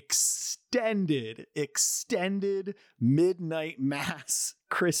extended midnight mass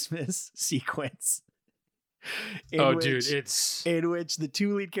Christmas sequence. In which the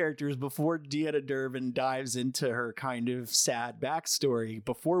two lead characters, before Deanna Durbin dives into her kind of sad backstory,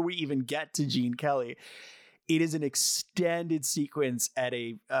 before we even get to Gene Kelly, it is an extended sequence at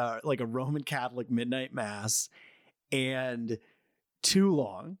a Roman Catholic midnight mass, and too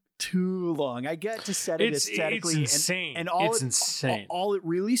long. I get to set it aesthetically. It's insane. And insane. All it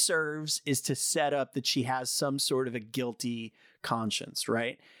really serves is to set up that she has some sort of a guilty conscience,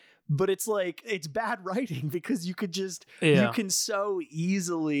 right? But it's like, it's bad writing because you could just, you can so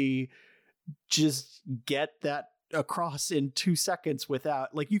easily just get that across in 2 seconds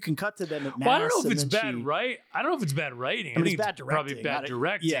without, like, you can cut to them at mass. Well, I don't know if it's bad, right? I don't know if it's bad writing. I think it's bad directing. Probably bad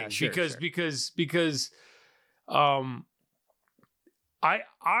directing. Yeah, sure, because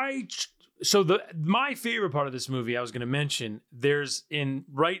my favorite part of this movie, I was going to mention, there's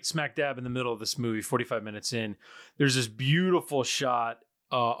right smack dab in the middle of this movie, 45 minutes in, there's this beautiful shot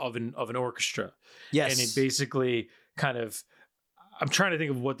of an orchestra. Yes. And it basically kind of, I'm trying to think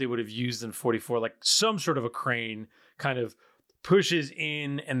of what they would have used in 44, like some sort of a crane kind of pushes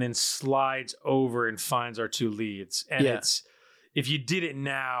in and then slides over and finds our two leads. And it's, if you did it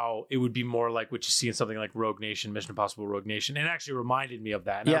now, it would be more like what you see in something like Rogue Nation, Mission Impossible Rogue Nation. And it actually reminded me of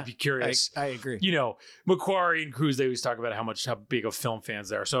that. And I'd be curious. I agree. Macquarie and Cruise, they always talk about how big of film fans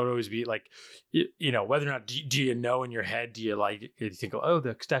they are. So it'd always be like, whether or not do you know in your head, do you think, oh,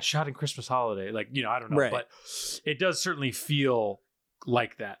 that shot in Christmas Holiday? Like, I don't know. Right. But it does certainly feel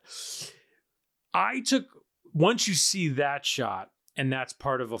like that. Once you see that shot, and that's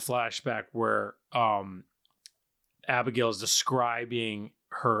part of a flashback where, Abigail is describing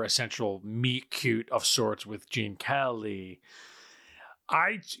her essential meet cute of sorts with Gene Kelly.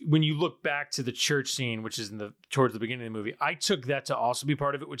 When you look back to the church scene, which is towards the beginning of the movie, I took that to also be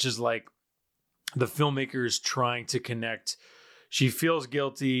part of it, which is like the filmmakers trying to connect. She feels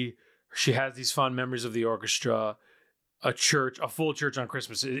guilty. She has these fond memories of the orchestra. A full church on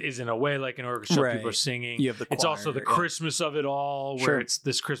Christmas is in a way like an orchestra. Right. People are singing. You have the choir, it's also the Christmas of it all, where it's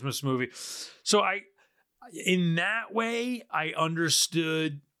this Christmas movie. So in that way, I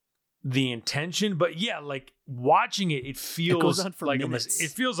understood the intention, but like watching it feels like it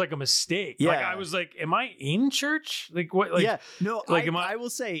feels like a mistake. Yeah. Like I was like, am I in church? Like what? Like, no. Like, I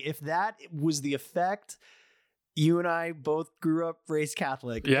will say, if that was the effect, you and I both grew up raised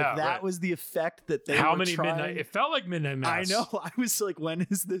Catholic. Yeah, if that was the effect that they How were many trying, midnight? It felt like midnight mass. I know. I was like, when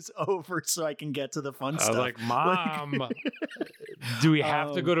is this over so I can get to the fun stuff? I was like, Mom, do we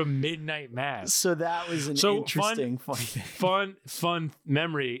have to go to midnight mass? So that was an interesting, funny thing. Fun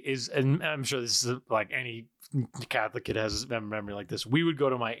memory is, and I'm sure this is like any Catholic kid has a memory like this. We would go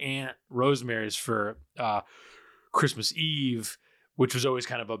to my Aunt Rosemary's for Christmas Eve, which was always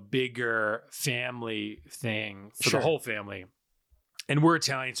kind of a bigger family thing for the whole family. And we're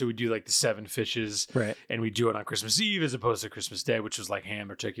Italian, so we do like the 7 fishes. Right. And we do it on Christmas Eve as opposed to Christmas Day, which was like ham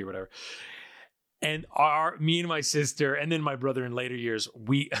or turkey or whatever. And me and my sister, and then my brother in later years,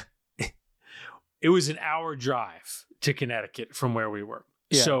 it was an hour drive to Connecticut from where we were.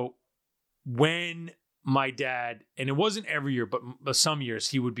 Yeah. So when my dad, and it wasn't every year, but some years,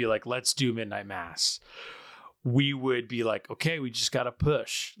 he would be like, let's do midnight mass. We would be like, okay, we just got to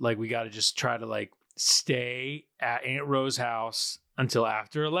push. Like, we got to just try to like stay at Aunt Rose's house until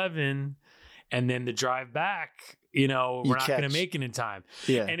after 11. And then the drive back we're not going to make it in time.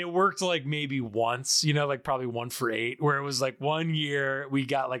 Yeah. And it worked like maybe once, like probably 1 for 8, where it was like 1 year we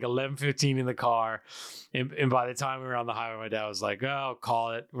got like 11:15 in the car. And by the time we were on the highway, my dad was like, oh,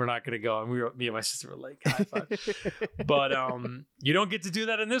 call it. We're not going to go. And me and my sister were like, high five. But you don't get to do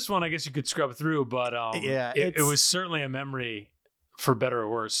that in this one. I guess you could scrub through, but it was certainly a memory, for better or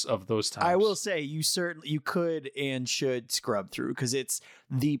worse, of those times. I will say you could and should scrub through, because it's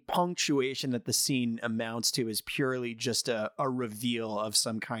the punctuation that the scene amounts to is purely just a reveal of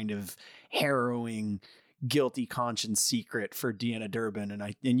some kind of harrowing, guilty conscience secret for Deanna Durbin.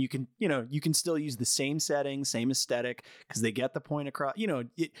 And you can still use the same setting, same aesthetic, because they get the point across.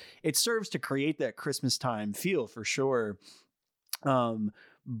 It serves to create that Christmas time feel for sure.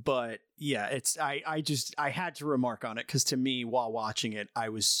 But yeah, I had to remark on it, because to me, while watching it,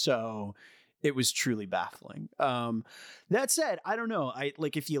 it was truly baffling. That said, I don't know.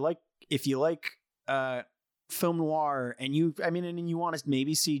 If you like film noir and you want to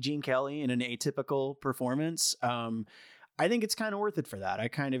maybe see Gene Kelly in an atypical performance, I think it's kind of worth it for that. I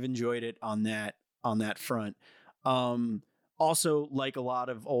kind of enjoyed it on that front. Also, like a lot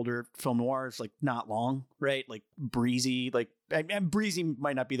of older film noirs, like not long, right? Like breezy, and breezy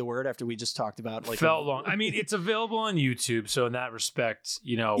might not be the word after we just talked about felt long. I mean, it's available on YouTube, so in that respect,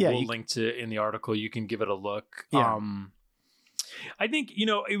 we'll link to in the article. You can give it a look. Yeah. I think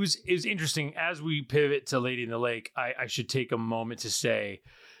it was interesting as we pivot to Lady in the Lake. I should take a moment to say,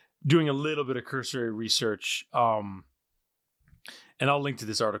 doing a little bit of cursory research, and I'll link to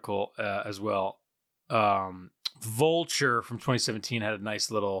this article as well. Vulture from 2017 had a nice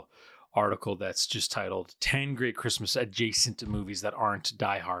little article that's just titled 10 Great Christmas Adjacent to Movies That Aren't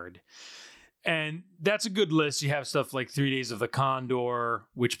Die Hard. And that's a good list. You have stuff like 3 Days of the Condor,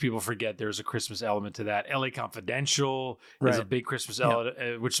 which people forget there's a Christmas element to that. LA Confidential is a big Christmas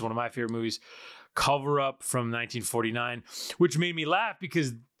element, which is one of my favorite movies. Cover Up from 1949, which made me laugh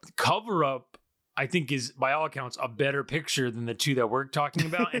because Cover Up, I think, is by all accounts a better picture than the two that we're talking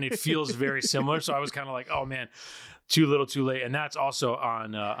about, and it feels very similar. So I was kind of like, "Oh man, too little, too late." And that's also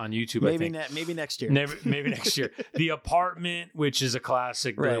on YouTube. Maybe I think maybe next year. Maybe next year. The Apartment, which is a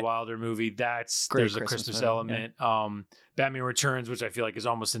classic Billy Wilder movie, there's a Christmas element. Yeah. Batman Returns, which I feel like is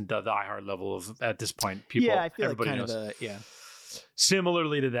almost in the Die Hard level of at this point. I feel everybody like knows.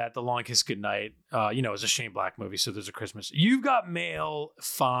 Similarly to that, The Long Kiss Goodnight, is a Shane Black movie, so there's a Christmas. You've Got Mail,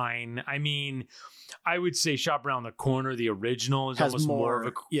 fine. I mean, I would say Shop Around the Corner, the original, is almost more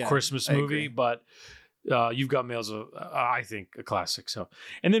of a Christmas movie, but You've Got Mail is, I think, a classic. So,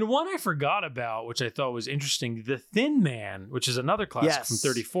 and then one I forgot about, which I thought was interesting, The Thin Man, which is another classic from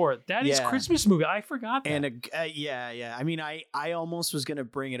 1934. That is Christmas movie. I forgot that. And I mean, I almost was going to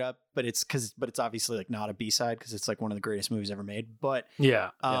bring it up, but it's obviously like not a B-side because it's like one of the greatest movies ever made. But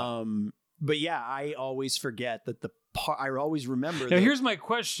I always forget that I always remember. Now, here's my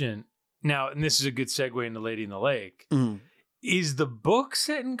question. Now, and this is a good segue into Lady in the Lake. Mm-hmm. Is the book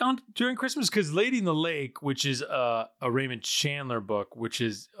set during Christmas? Because Lady in the Lake, which is a Raymond Chandler book,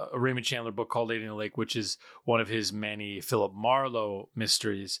 called Lady in the Lake, which is one of his many Philip Marlowe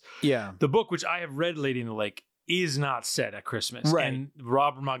mysteries. Yeah. The book, which I have read, Lady in the Lake, is not set at Christmas. Right. And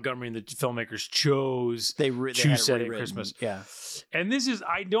Robert Montgomery and the filmmakers chose to set at Christmas. Yeah. And this is,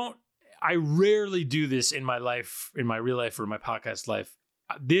 I rarely do this in my life, in my real life or my podcast life.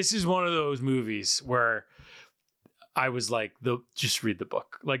 This is one of those movies where I was like, just read the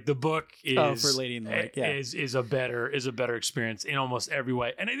book. Like the book is for Lady in the Lake, is a better experience in almost every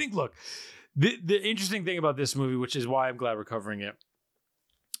way. And I think, look, the interesting thing about this movie, which is why I'm glad we're covering it,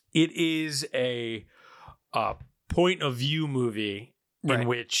 it is a point of view movie in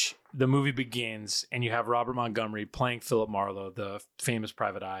which the movie begins and you have Robert Montgomery playing Philip Marlowe, the famous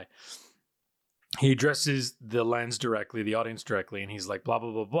private eye. He addresses the lens directly, the audience directly, and he's like, blah,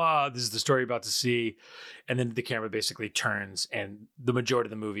 blah, blah, blah. This is the story you're about to see. And then the camera basically turns, and the majority of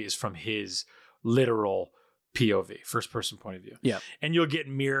the movie is from his literal POV, first person point of view. Yeah. And you'll get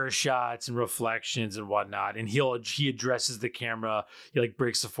mirror shots and reflections and whatnot. And he addresses the camera. He like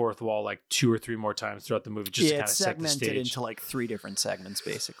breaks the fourth wall like 2 or 3 more times throughout the movie just to kind of set the stage. It's segmented into like 3 different segments,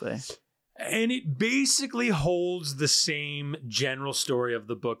 basically. And it basically holds the same general story of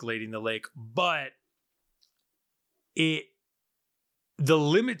the book, Lady in the Lake, but the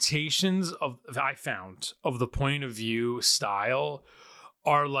limitations I found of the point of view style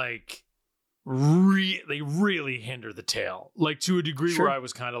are like they really hinder the tale, like to a degree where I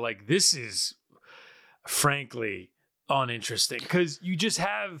was kind of like, this is frankly uninteresting, because you just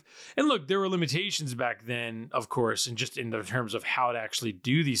have, and look, there were limitations back then, of course, and just in the terms of how to actually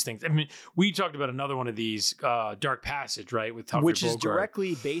do these things. I mean, we talked about another one of these, Dark Passage, right, with Humphrey which is Bogart.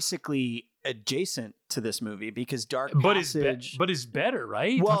 directly basically adjacent to this movie because Dark but Passage, is better,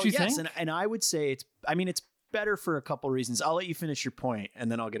 right? well, Don't you yes, think? and I would say it's better for a couple reasons. I'll let you finish your point,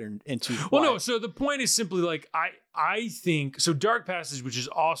 and then I'll get into. Well, why. no. So the point is simply like I think so. Dark Passage, which is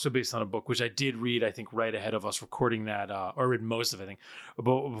also based on a book, which I did read, I think, right ahead of us recording that, or read most of it, I think,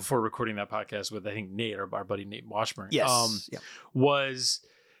 before recording that podcast with I think Nate, our buddy Nate Washburn. Yes, was.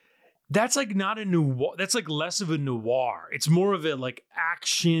 That's like not a noir. That's like less of a noir. It's more of a like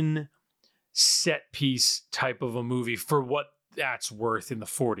action set piece type of a movie for what that's worth in the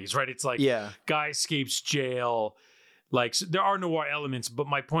 40s, right? It's like guy escapes jail. Like so there are noir elements, but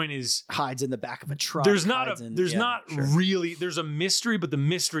my point is hides in the back of a truck. There's not sure. really, there's a mystery, but the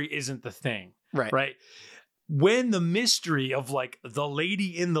mystery isn't the thing. Right. When the mystery of like the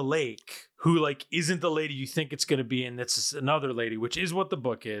lady in the lake who like isn't the lady you think it's going to be, and that's another lady, which is what the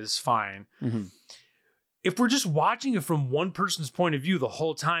book is, fine. Mm-hmm. If we're just watching it from one person's point of view the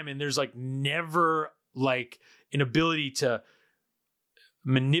whole time, and there's like never like an ability to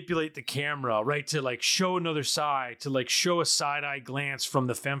manipulate the camera, right? To like show another side, to like show a side-eye glance from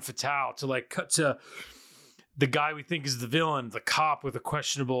the femme fatale, to like cut to the guy we think is the villain, the cop with a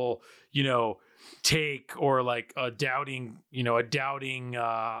questionable, take or like a doubting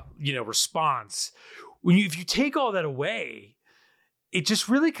response. If you take all that away, it just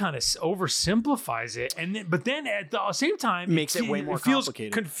really kind of oversimplifies it, but then at the same time makes it way more feels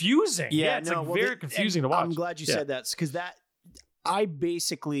complicated, confusing. It's very confusing to watch. I'm glad you said that because I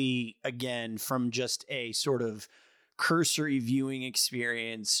basically, again, from just a sort of cursory viewing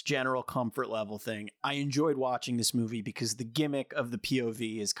experience, general comfort level thing, I enjoyed watching this movie because the gimmick of the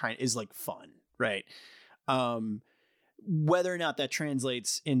POV is like fun, right? Whether or not that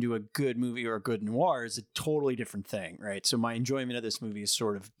translates into a good movie or a good noir is a totally different thing, right? So my enjoyment of this movie is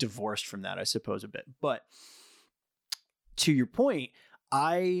sort of divorced from that, I suppose, a bit. But to your point,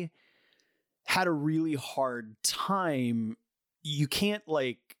 I had a really hard time. You can't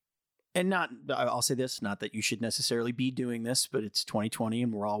I'll say this, not that you should necessarily be doing this, but it's 2020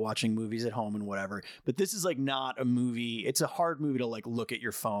 and we're all watching movies at home and whatever. But this is like not a movie. It's a hard movie to like look at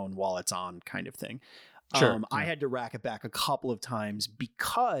your phone while it's on kind of thing. Sure. I had to rack it back a couple of times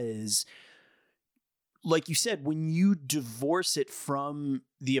because, like you said, when you divorce it from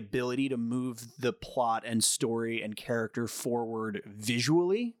the ability to move the plot and story and character forward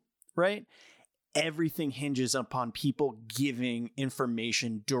visually, right? Everything hinges upon people giving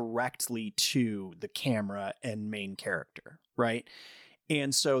information directly to the camera and main character, right?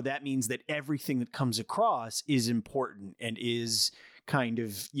 And so that means that everything that comes across is important and is kind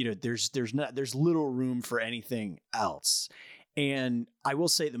of, there's little room for anything else. And I will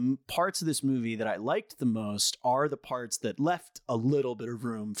say the parts of this movie that I liked the most are the parts that left a little bit of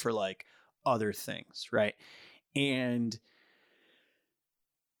room for like other things, right? And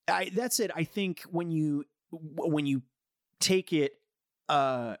that's it. I think when you take it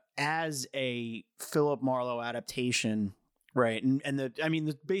as a Philip Marlowe adaptation, right? And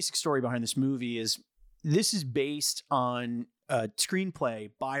the basic story behind this movie is this is based on a screenplay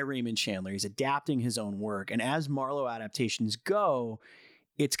by Raymond Chandler. He's adapting his own work, and as Marlowe adaptations go,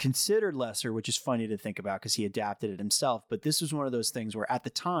 it's considered lesser, which is funny to think about because he adapted it himself. But this was one of those things where at the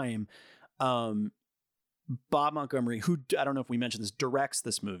time, Bob Montgomery, who I don't know if we mentioned this, directs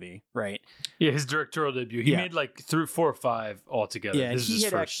this movie, right? Yeah, his directorial debut. He made like 4 or 5 altogether. Yeah, this he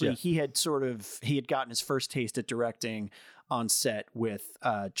had gotten his first taste at directing on set with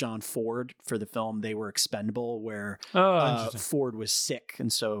John Ford for the film They Were Expendable, where Ford was sick,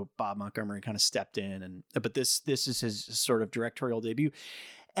 and so Bob Montgomery kind of stepped in. But this is his sort of directorial debut.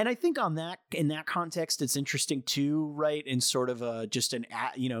 And I think in that context, it's interesting too, right? In sort of a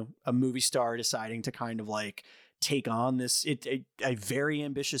movie star deciding to kind of like take on this, a very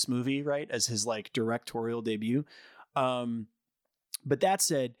ambitious movie, right? As his like directorial debut. But that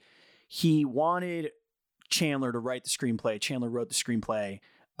said, he wanted Chandler to write the screenplay. Chandler wrote the screenplay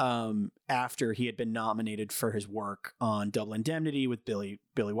after he had been nominated for his work on Double Indemnity with Billy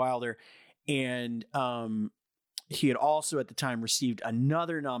Wilder. And, he had also at the time received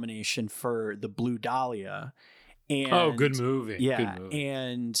another nomination for The Blue Dahlia. And, good movie. Yeah. Good movie.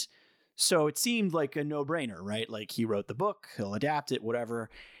 And so it seemed like a no-brainer, right? Like he wrote the book, he'll adapt it, whatever.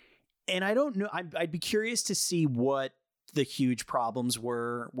 And I don't know. I'd be curious to see what the huge problems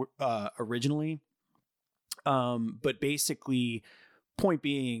were originally. But basically, point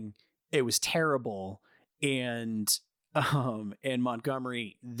being, it was terrible. And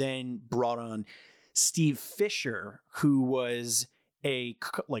Montgomery then brought on Steve Fisher, who was a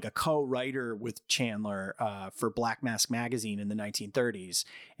co-writer with Chandler for Black Mask magazine in the 1930s.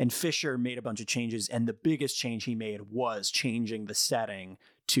 And Fisher made a bunch of changes, and the biggest change he made was changing the setting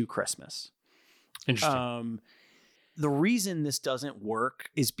to Christmas. Interesting. The reason this doesn't work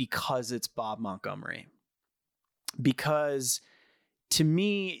is because it's Bob Montgomery. Because to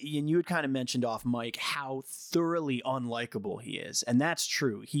me, and you had kind of mentioned off mic how thoroughly unlikable he is. And that's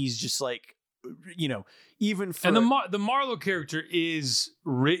true. He's just like, you know, even for... And the Marlowe character is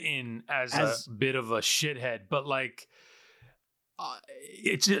written as a bit of a shithead, but like,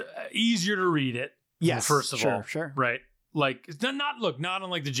 it's easier to read it. Yes, first of all. Sure. Right. Like, it's not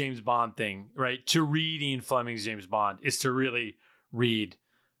unlike the James Bond thing, right? To read Ian Fleming's James Bond is to really read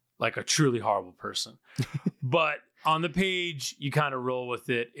like a truly horrible person. But on the page, you kind of roll with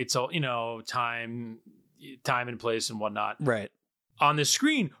it. It's all, you know, time and place and whatnot. Right. On the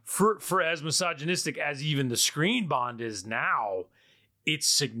screen, for as misogynistic as even the screen Bond is now, it's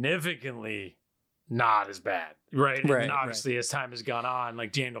significantly not as bad. Right. Right. And obviously, as time has gone on,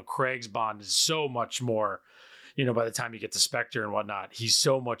 like Daniel Craig's Bond is so much more, you know, by the time you get to Spectre and whatnot, he's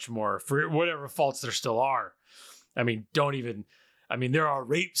so much more, for whatever faults there still are. I mean, there are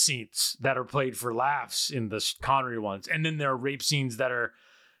rape scenes that are played for laughs in the Connery ones. And then there are rape scenes that are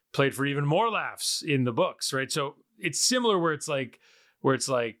played for even more laughs in the books, right? So it's similar where it's like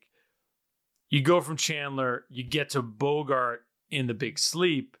you go from Chandler, you get to Bogart in The Big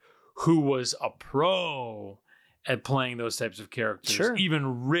Sleep, who was a pro at playing those types of characters. Sure.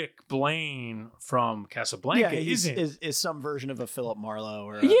 Even Rick Blaine from Casablanca is some version of a Philip Marlowe.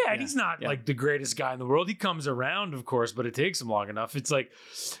 Or he's not like the greatest guy in the world. He comes around, of course, but it takes him long enough. It's like,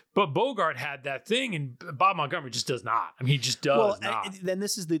 but Bogart had that thing, and Bob Montgomery just does not. I mean, he just does not. Then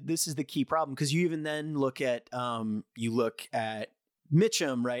this is the key problem, because you even then look at Mitchum,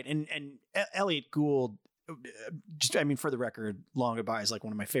 right, and Elliot Gould. Just, I mean, for the record, Long Goodbye is like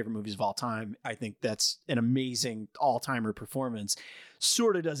one of my favorite movies of all time. I think that's an amazing all-timer performance.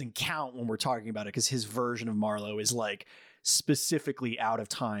 Sort of doesn't count when we're talking about it, because his version of Marlowe is like specifically out of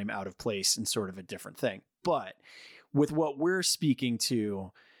time, out of place, and sort of a different thing. But with what we're speaking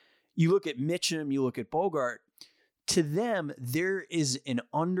to, you look at Mitchum, you look at Bogart, to them, there is an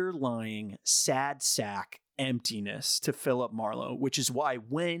underlying sad sack emptiness to Philip Marlowe, which is why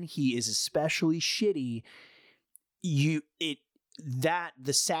when he is especially shitty, the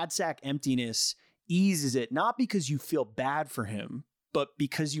sad sack emptiness eases it, not because you feel bad for him, but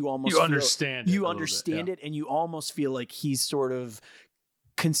because you understand it, and you almost feel like he's sort of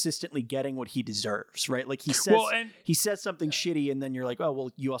consistently getting what he deserves, right? Like he says something shitty, and then you're like, oh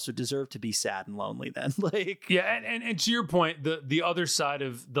well, you also deserve to be sad and lonely then. Like, yeah, and to your point, the other side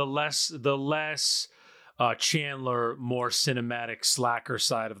of the less Chandler, more cinematic slacker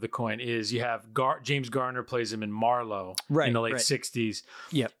side of the coin is you have James Garner plays him in Marlowe in the late 60s.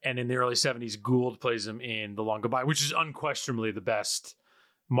 Yep. And in the early 70s, Gould plays him in The Long Goodbye, which is unquestionably the best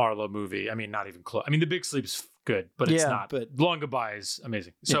Marlowe movie. I mean, not even close. I mean, The Big Sleep's good, but it's not. But Long Goodbye is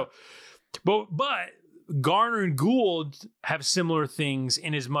amazing. So, but Garner and Gould have similar things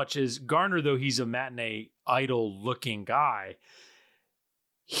in as much as Garner, though he's a matinee idol looking guy,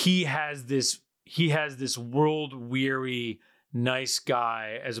 he has this world-weary, nice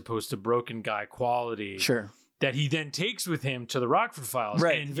guy as opposed to broken guy quality. Sure. That he then takes with him to the Rockford Files.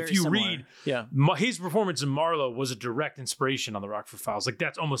 Right. And if you read, his performance in Marlowe was a direct inspiration on the Rockford Files. Like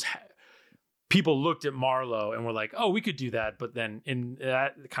that's almost, people looked at Marlowe and were like, oh, we could do that. But then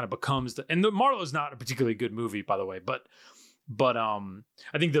that kind of becomes and the Marlowe is not a particularly good movie, by the way. But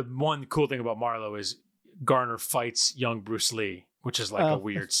I think the one cool thing about Marlowe is Garner fights young Bruce Lee, which is like a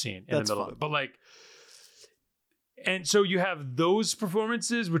weird scene in the middle of it. But like, and so you have those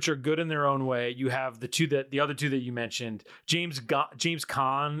performances, which are good in their own way. You have the other two that you mentioned. James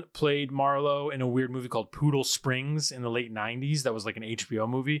Caan played Marlowe in a weird movie called Poodle Springs in the late 90s. That was like an HBO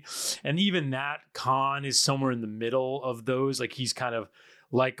movie. And even that, Caan is somewhere in the middle of those. Like he's kind of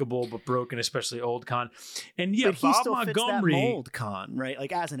likable but broken, especially old Caan. And yeah, but he Bob still Montgomery, fits that mold, Caan, right?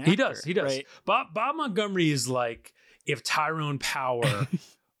 Like as an actor, he does. Right? Bob Montgomery is like if Tyrone Power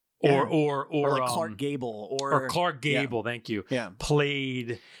or like Clark Gable or Clark Gable, thank you. Yeah.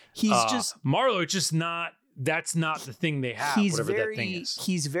 Played. He's just Marlowe. It's just not. That's not the thing they have. Whatever that thing is.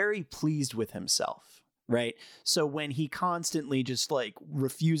 He's very pleased with himself, right? So when he constantly just like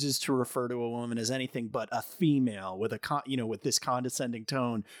refuses to refer to a woman as anything but a female with with this condescending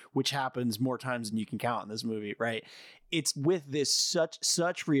tone, which happens more times than you can count in this movie, right? It's with this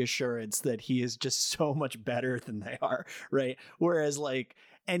such reassurance that he is just so much better than they are, right? Whereas like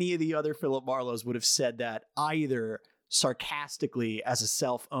any of the other Philip Marlowes would have said that either sarcastically as a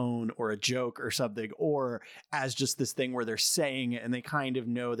self-own or a joke or something, or as just this thing where they're saying it and they kind of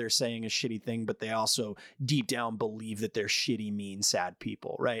know they're saying a shitty thing, but they also deep down believe that they're shitty, mean, sad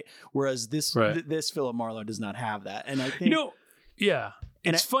people, right? Whereas this Philip Marlowe does not have that. And I think...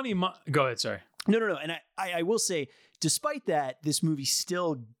 it's funny. Go ahead. Sorry. No. And I will say, despite that, this movie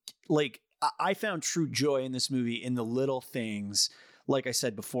still, like, I found true joy in this movie in the little things. Like I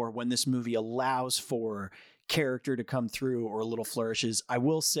said before, when this movie allows for character to come through or little flourishes. I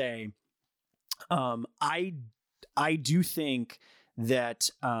will say, I do think that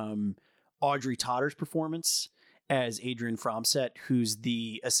Audrey Totter's performance as Adrienne Fromset, who's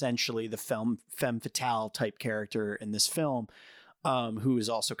essentially the femme fatale type character in this film, who is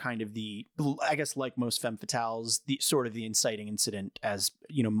also kind of I guess like most femme fatales, the sort of the inciting incident, as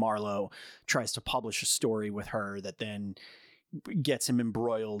Marlowe tries to publish a story with her that then gets him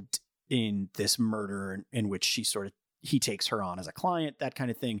embroiled in this murder in which he takes her on as a client, that kind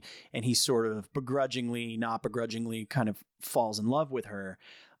of thing. And he sort of not begrudgingly kind of falls in love with her.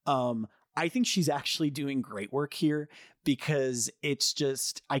 I think she's actually doing great work here, because it's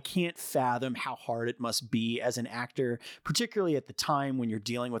just, I can't fathom how hard it must be as an actor, particularly at the time when you're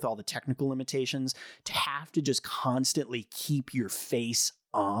dealing with all the technical limitations, to have to just constantly keep your face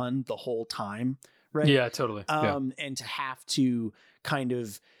on the whole time. Right. Yeah, totally. And to have to kind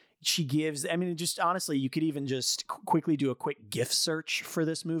of, just honestly, you could even just quickly do a quick GIF search for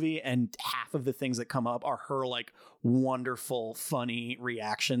this movie, and half of the things that come up are her like wonderful, funny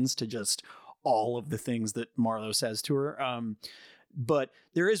reactions to just all of the things that Marlowe says to her. But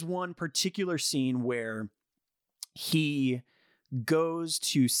there is one particular scene where he goes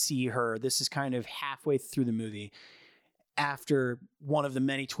to see her. This is kind of halfway through the movie, after one of the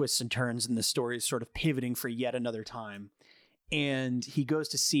many twists and turns in the story is sort of pivoting for yet another time. And he goes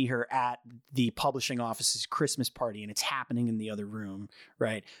to see her at the publishing office's Christmas party, and it's happening in the other room,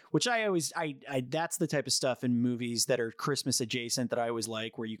 right? Which that's the type of stuff in movies that are Christmas adjacent that I always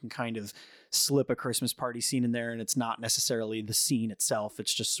like, where you can kind of slip a Christmas party scene in there, and it's not necessarily the scene itself.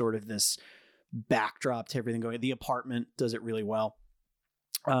 It's just sort of this backdrop to everything going. The Apartment does it really well.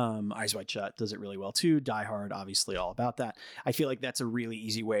 Eyes Wide Shut does it really well too. Die Hard, obviously all about that. I feel like that's a really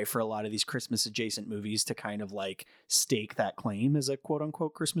easy way for a lot of these Christmas adjacent movies to kind of like stake that claim as a quote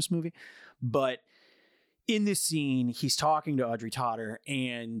unquote Christmas movie. But in this scene, he's talking to Audrey Totter,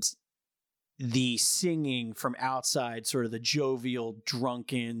 and the singing from outside, sort of the jovial,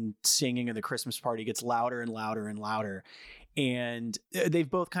 drunken singing of the Christmas party, gets louder and louder and louder. And they've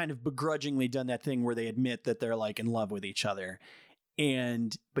both kind of begrudgingly done that thing where they admit that they're like in love with each other.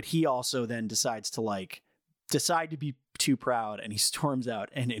 But he also then decides to be too proud, and he storms out.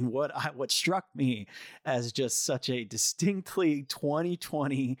 And in what struck me as just such a distinctly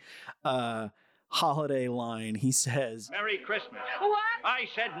 2020 holiday line, he says, "Merry Christmas." What? I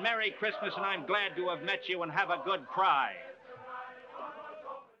said Merry Christmas, and I'm glad to have met you, and have a good cry.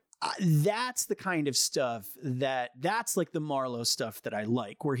 That's the kind of stuff that's like the Marlowe stuff that I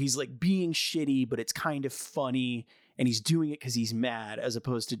like, where he's like being shitty, but it's kind of funny. And he's doing it because he's mad, as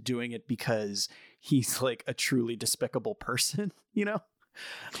opposed to doing it because he's like a truly despicable person, Yeah,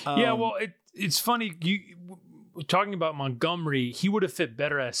 well, it's funny. Talking about Montgomery, he would have fit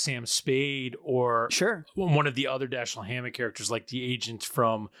better as Sam Spade or one of the other Dashiell Hammett characters, like the agent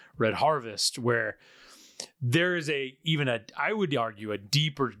from Red Harvest, where there is I would argue, a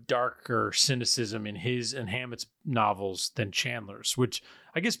deeper, darker cynicism in his and Hammett's novels than Chandler's, which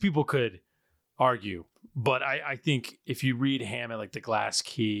I guess people could argue. But I think if you read Hammett, like The Glass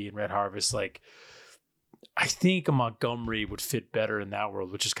Key and Red Harvest, like I think a Montgomery would fit better in that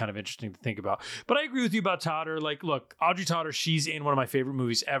world, which is kind of interesting to think about. But I agree with you about Totter. Like, look, Audrey Totter, she's in one of my favorite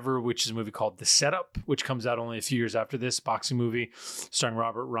movies ever, which is a movie called The Setup, which comes out only a few years after this, boxing movie starring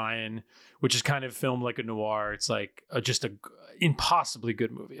Robert Ryan, which is kind of filmed like a noir. It's like just a impossibly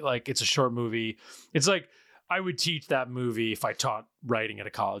good movie. Like, it's a short movie. It's like, I would teach that movie if I taught writing at a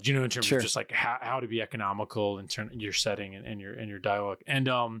college, in terms of just like how to be economical in your setting and your dialogue. And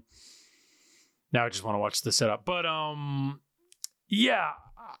now I just want to watch The Setup. But yeah,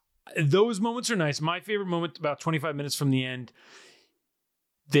 those moments are nice. My favorite moment, about 25 minutes from the end,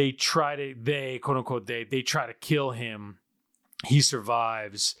 they try to kill him. He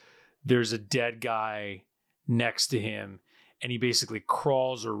survives. There's a dead guy next to him, and he basically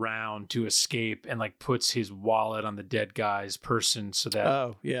crawls around to escape and like puts his wallet on the dead guy's person so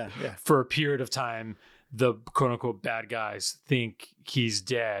that for a period of time, the quote unquote bad guys think he's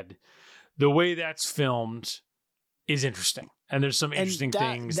dead. The way that's filmed is interesting. And there's some interesting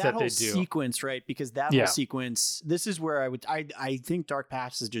things that they do. Sequence, right? Because that whole sequence, this is where I think Dark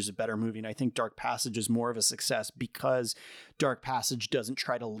Passage is a better movie. And I think Dark Passage is more of a success because Dark Passage doesn't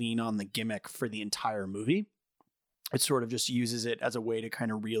try to lean on the gimmick for the entire movie. It sort of just uses it as a way to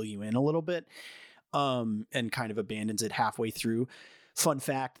kind of reel you in a little bit, and kind of abandons it halfway through. Fun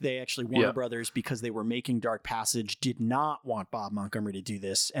fact, they actually, Warner Brothers, because they were making Dark Passage, did not want Bob Montgomery to do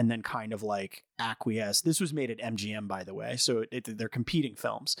this, and then kind of like acquiesced. This was made at MGM, by the way, so they're competing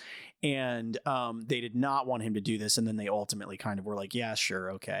films. And they did not want him to do this, and then they ultimately kind of were like, yeah,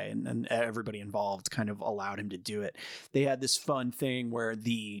 sure, okay. And everybody involved kind of allowed him to do it. They had this fun thing where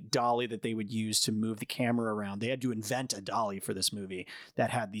the dolly that they would use to move the camera around, they had to invent a dolly for this movie that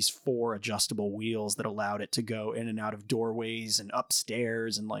had these 4 adjustable wheels that allowed it to go in and out of doorways and upstairs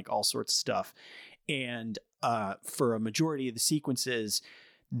and like all sorts of stuff. And for a majority of the sequences,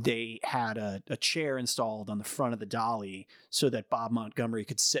 they had a chair installed on the front of the dolly so that Bob Montgomery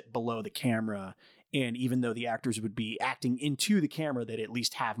could sit below the camera. And even though the actors would be acting into the camera, they'd at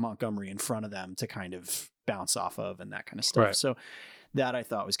least have Montgomery in front of them to kind of bounce off of and that kind of stuff. Right. So that I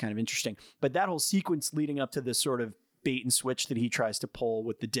thought was kind of interesting. But that whole sequence leading up to this sort of bait and switch that he tries to pull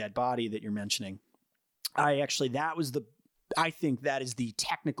with the dead body that you're mentioning, I think that is the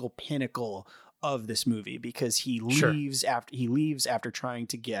technical pinnacle of this movie, because he leaves after trying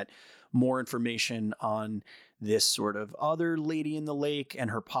to get more information on this sort of other lady in the lake and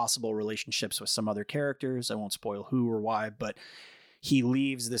her possible relationships with some other characters. I won't spoil who or why, but he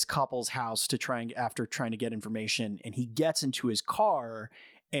leaves this couple's house after trying to get information, and he gets into his car,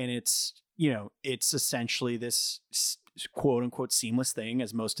 and it's essentially this quote unquote seamless thing,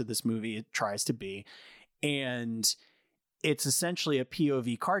 as most of this movie it tries to be. And it's essentially a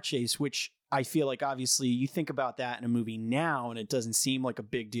POV car chase, which I feel like obviously you think about that in a movie now and it doesn't seem like a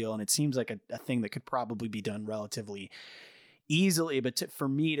big deal. And it seems like a thing that could probably be done relatively easily. But for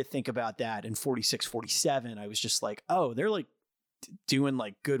me to think about that in 46, 47, I was just like, oh, they're like doing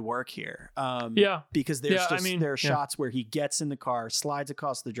like good work here. Because there are shots where he gets in the car, slides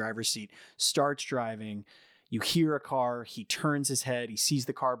across the driver's seat, starts driving. You hear a car, he turns his head, he sees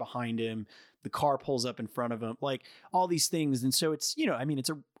the car behind him. The car pulls up in front of him, like all these things. And so it's,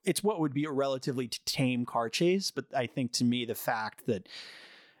 it's what would be a relatively tame car chase. But I think to me, the fact that,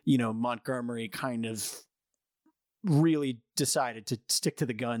 Montgomery kind of really decided to stick to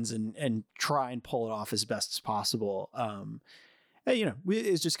the guns and try and pull it off as best as possible,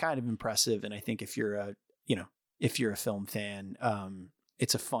 is just kind of impressive. And I think if you're a film fan,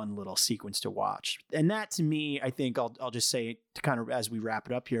 it's a fun little sequence to watch. And that to me, I think I'll just say to kind of, as we wrap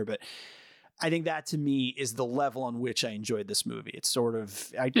it up here, but I think that to me is the level on which I enjoyed this movie. It's sort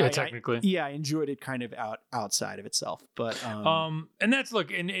of, I enjoyed it kind of outside of itself, but, and that's,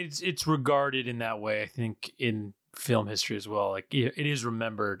 look, and it's regarded in that way, I think, in film history as well. Like it is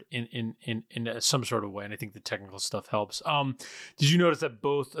remembered in some sort of way. And I think the technical stuff helps. Did you notice that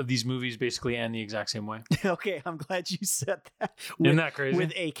both of these movies basically end the exact same way? Okay. I'm glad you said that. Isn't that crazy?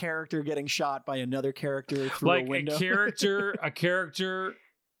 With a character getting shot by another character through a window. A character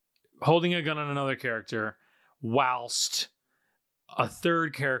holding a gun on another character whilst a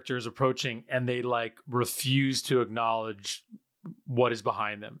third character is approaching, and they like refuse to acknowledge what is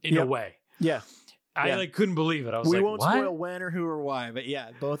behind them in a way. Yeah. I couldn't believe it. I was we like, won't what? spoil when or who or why, but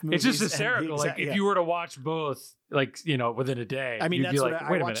yeah, both movies. It's just hysterical. Like if you were to watch both, like, within a day, I mean, you'd that's be what like,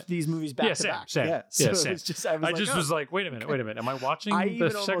 I watched these movies back to back. Same. Yeah, so same. it's just, I was like, wait a minute. Am I watching? I the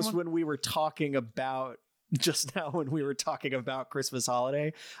even second almost, one? when we were talking about just now, when we were talking about Christmas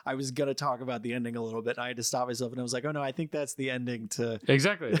Holiday, I was going to talk about the ending a little bit. And I had to stop myself, and I was like, oh no, I think that's the ending to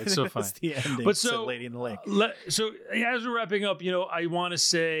exactly. It's so funny. That's the ending but to Lady in the Lake. So as we're wrapping up, I want to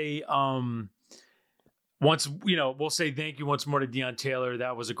say, we'll say thank you once more to Deon Taylor.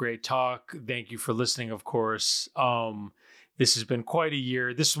 That was a great talk. Thank you for listening, of course. This has been quite a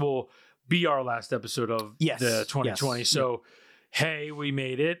year. This will be our last episode of the 2020. Yes. So, hey, we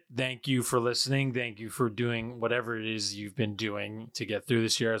made it. Thank you for listening. Thank you for doing whatever it is you've been doing to get through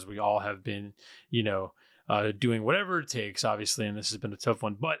this year, as we all have been, doing whatever it takes, obviously. And this has been a tough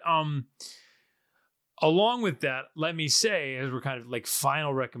one. But along with that, let me say, as we're kind of like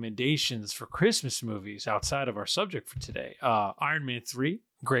final recommendations for Christmas movies outside of our subject for today, Iron Man 3,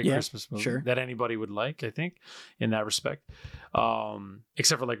 great Christmas movie that anybody would like, I think, in that respect.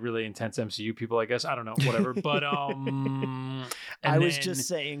 Except for like really intense MCU people, I guess. I don't know, whatever. But I was just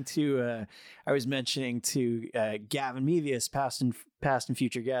saying I was mentioning to Gavin Mevius, past and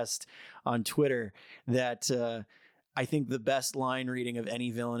future guest on Twitter, that I think the best line reading of any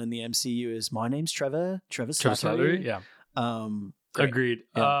villain in the MCU is, "My name's Trevor Slattery." Yeah. Great. Agreed.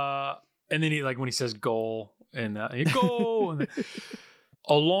 Yeah. And then he, like, when he says goal and goal, and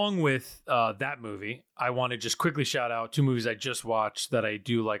along with that movie, I want to just quickly shout out 2 movies I just watched that I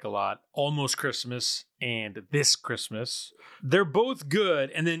do like a lot: Almost Christmas and This Christmas. They're both good.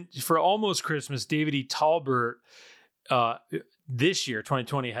 And then for Almost Christmas, David E. Talbert this year,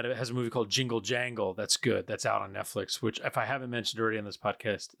 2020, has a movie called Jingle Jangle. That's good. That's out on Netflix, which if I haven't mentioned already on this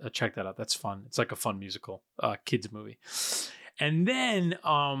podcast, check that out. That's fun. It's like a fun musical, kids movie. And then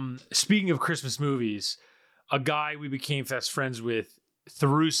speaking of Christmas movies, a guy we became fast friends with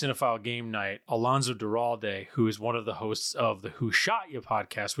through Cinephile Game Night, Alonso Duralde, who is one of the hosts of the Who Shot Ya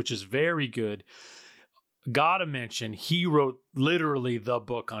podcast, which is very good. Gotta mention, he wrote literally the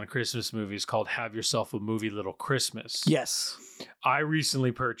book on Christmas movies called Have Yourself a Movie Little Christmas. Yes. I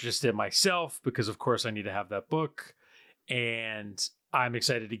recently purchased it myself because, of course, I need to have that book. And I'm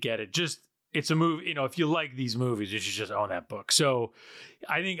excited to get it. It's a movie, if you like these movies, you should just own that book. So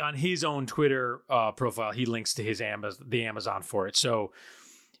I think on his own Twitter profile, he links to the Amazon for it. So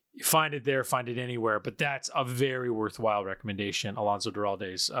find it there, find it anywhere. But that's a very worthwhile recommendation. Alonso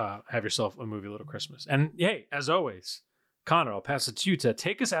Duralde's Have Yourself a Movie Little Christmas. And hey, as always, Connor, I'll pass it to you to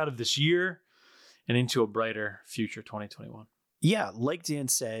take us out of this year and into a brighter future 2021. Yeah, like Dan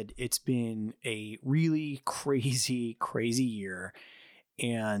said, it's been a really crazy, crazy year.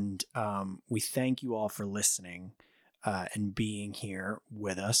 And we thank you all for listening and being here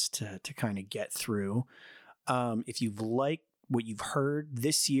with us to kind of get through. If you've liked what you've heard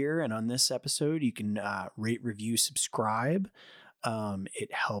this year and on this episode, you can rate, review, subscribe.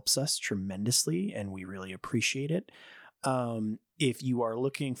 It helps us tremendously, and we really appreciate it. If you are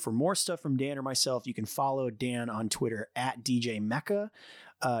looking for more stuff from Dan or myself, you can follow Dan on Twitter at DJ Mecca.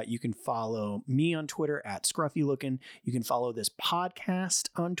 You can follow me on Twitter at ScruffyLookin. You can follow this podcast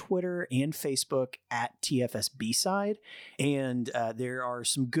on Twitter and Facebook at TFS B-Side. And there are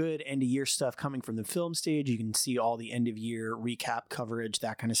some good end-of-year stuff coming from the film stage. You can see all the end-of-year recap coverage,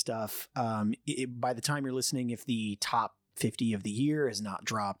 that kind of stuff. By the time you're listening, if the top 50 of the year has not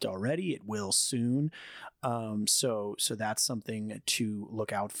dropped already, it will soon. So that's something to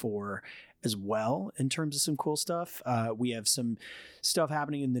look out for as well in terms of some cool stuff. We have some stuff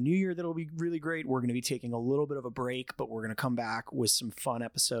happening in the new year that'll be really great. We're going to be taking a little bit of a break, but we're going to come back with some fun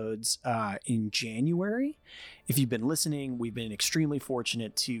episodes in January. If you've been listening, we've been extremely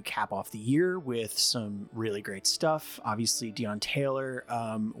fortunate to cap off the year with some really great stuff. Obviously, Deon Taylor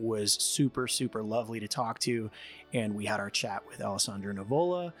was super, super lovely to talk to, and we had our chat with Alessandro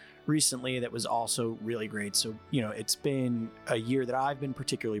Nivola recently that was also really great. So, it's been a year that I've been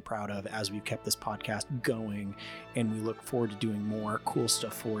particularly proud of as we've kept this podcast going, and we look forward to doing more cool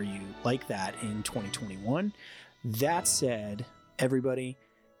stuff for you like that in 2021. That said, everybody,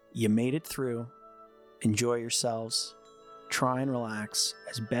 you made it through. Enjoy yourselves. Try and relax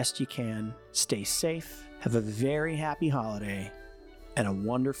as best you can. Stay safe. Have a very happy holiday and a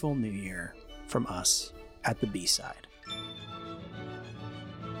wonderful new year from us at the B-Side.